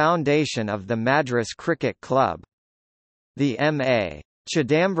 with the foundation of the Madras Cricket Club. The M.A.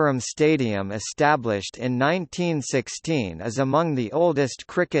 Chidambaram Stadium, established in 1916, is among the oldest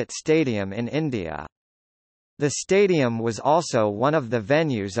cricket stadium in India. The stadium was also one of the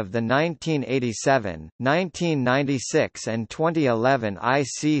venues of the 1987, 1996 and 2011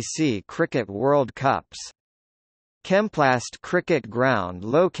 ICC Cricket World Cups. Chemplast Cricket Ground,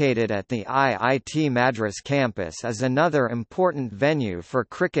 located at the IIT Madras campus, is another important venue for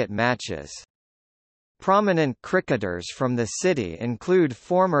cricket matches. Prominent cricketers from the city include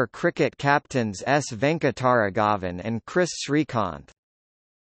former cricket captains S. Venkataraghavan and Chris Srikanth.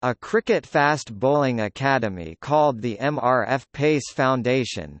 A cricket fast bowling academy called the MRF Pace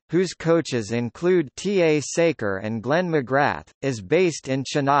Foundation, whose coaches include T.A. Saker and Glenn McGrath, is based in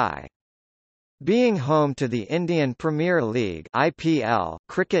Chennai. Being home to the Indian Premier League (IPL)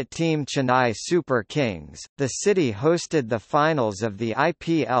 cricket team Chennai Super Kings, the city hosted the finals of the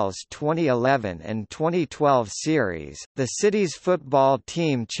IPL's 2011 and 2012 series. The city's football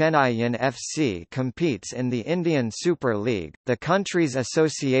team Chennai FC competes in the Indian Super League, the country's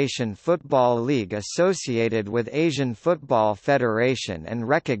association football league associated with Asian Football Federation and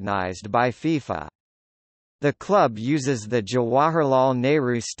recognized by FIFA. The club uses the Jawaharlal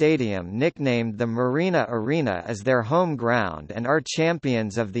Nehru Stadium, nicknamed the Marina Arena, as their home ground and are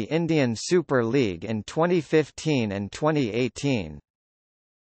champions of the Indian Super League in 2015 and 2018.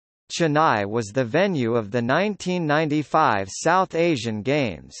 Chennai was the venue of the 1995 South Asian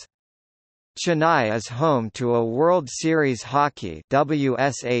Games. Chennai is home to a World Series Hockey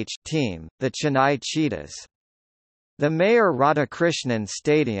 (WSH) team, the Chennai Cheetahs. The Mayor Radhakrishnan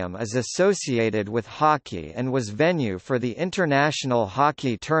Stadium is associated with hockey and was venue for the International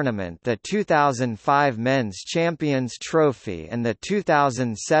Hockey Tournament, the 2005 Men's Champions Trophy and the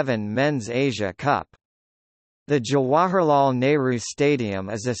 2007 Men's Asia Cup. The Jawaharlal Nehru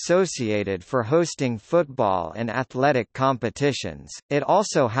Stadium is associated for hosting football and athletic competitions. It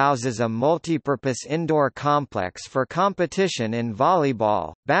also houses a multipurpose indoor complex for competition in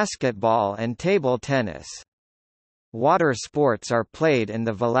volleyball, basketball and table tennis. Water sports are played in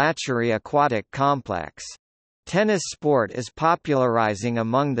the Velacheri Aquatic Complex. Tennis sport is popularizing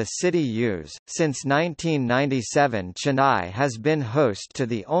among the city youths. Since 1997, Chennai has been host to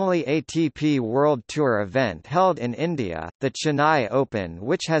the only ATP World Tour event held in India, the Chennai Open,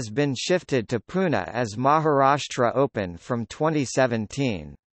 which has been shifted to Pune as Maharashtra Open from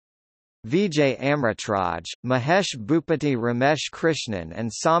 2017. Vijay Amritraj, Mahesh Bhupati, Ramesh Krishnan and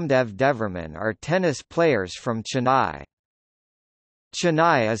Somdev Devarman are tennis players from Chennai.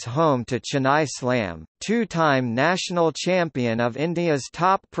 Chennai is home to Chennai Slam, two-time national champion of India's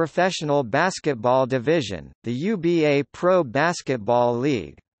top professional basketball division, the UBA Pro Basketball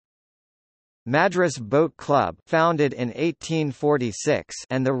League. Madras Boat Club, founded in 1846,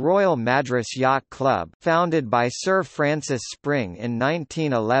 and the Royal Madras Yacht Club, founded by Sir Francis Spring in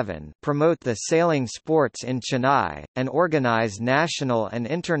 1911, promote the sailing sports in Chennai, and organize national and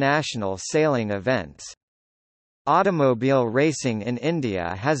international sailing events. Automobile racing in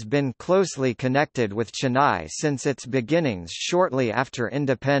India has been closely connected with Chennai since its beginnings shortly after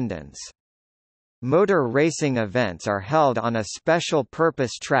independence. Motor racing events are held on a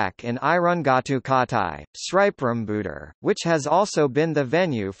special-purpose track in Irungattukottai, Sriperumbudur, which has also been the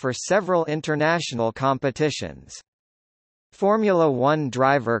venue for several international competitions. Formula One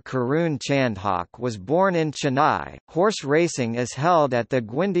driver Karun Chandhok was born in Chennai. Horse racing is held at the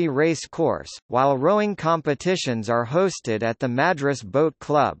Gwindi Race Course, while rowing competitions are hosted at the Madras Boat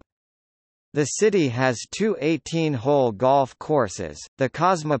Club. The city has two 18-hole golf courses, the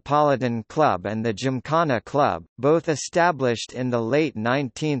Cosmopolitan Club and the Gymkhana Club, both established in the late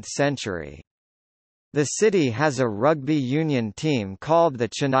 19th century. The city has a rugby union team called the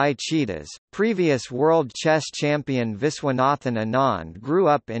Chennai Cheetahs. Previous world chess champion Viswanathan Anand grew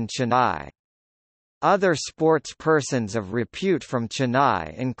up in Chennai. Other sports persons of repute from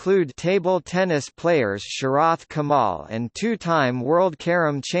Chennai include table tennis players Sharath Kamal and two-time world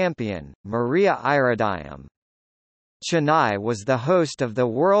carom champion, Maria Iridayam. Chennai was the host of the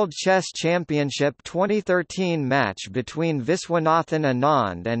World Chess Championship 2013 match between Viswanathan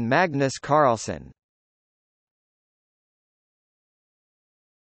Anand and Magnus Carlsen.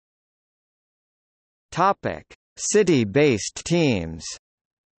 City-based teams.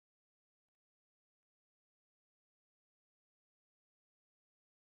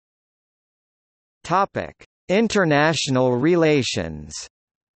 International relations.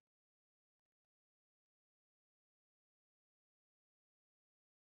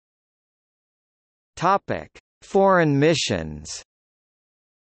 Foreign missions.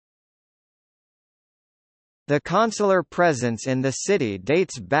 The consular presence in the city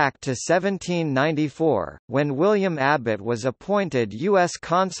dates back to 1794, when William Abbott was appointed U.S.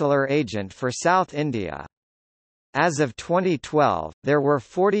 consular agent for South India. As of 2012, there were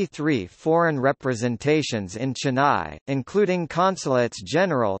 43 foreign representations in Chennai, including consulates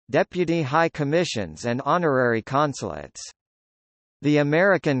general, deputy high commissions and honorary consulates. The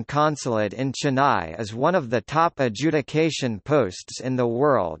American consulate in Chennai is one of the top adjudication posts in the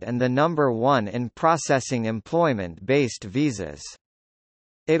world and the number one in processing employment-based visas.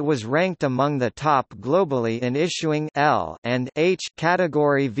 It was ranked among the top globally in issuing L and H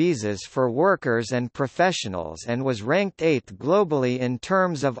category visas for workers and professionals and was ranked 8th globally in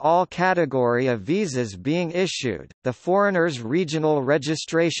terms of all category of visas being issued. The Foreigners Regional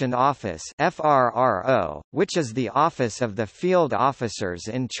Registration Office (FRRO), which is the office of the field officers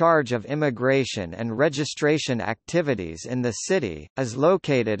in charge of immigration and registration activities in the city, is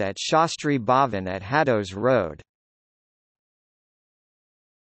located at Shastri Bhavan at Haddos Road.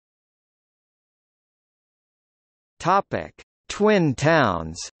 Topic: Twin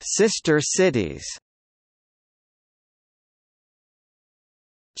towns, sister cities.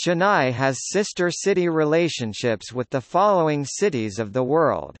 Chennai has sister city relationships with the following cities of the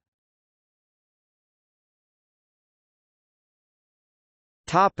world.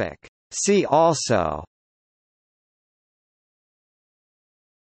 Topic: See also.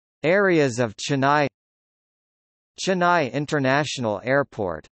 Areas of Chennai. Chennai International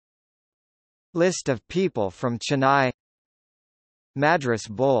Airport. List of people from Chennai. Madras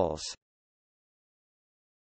Bowls.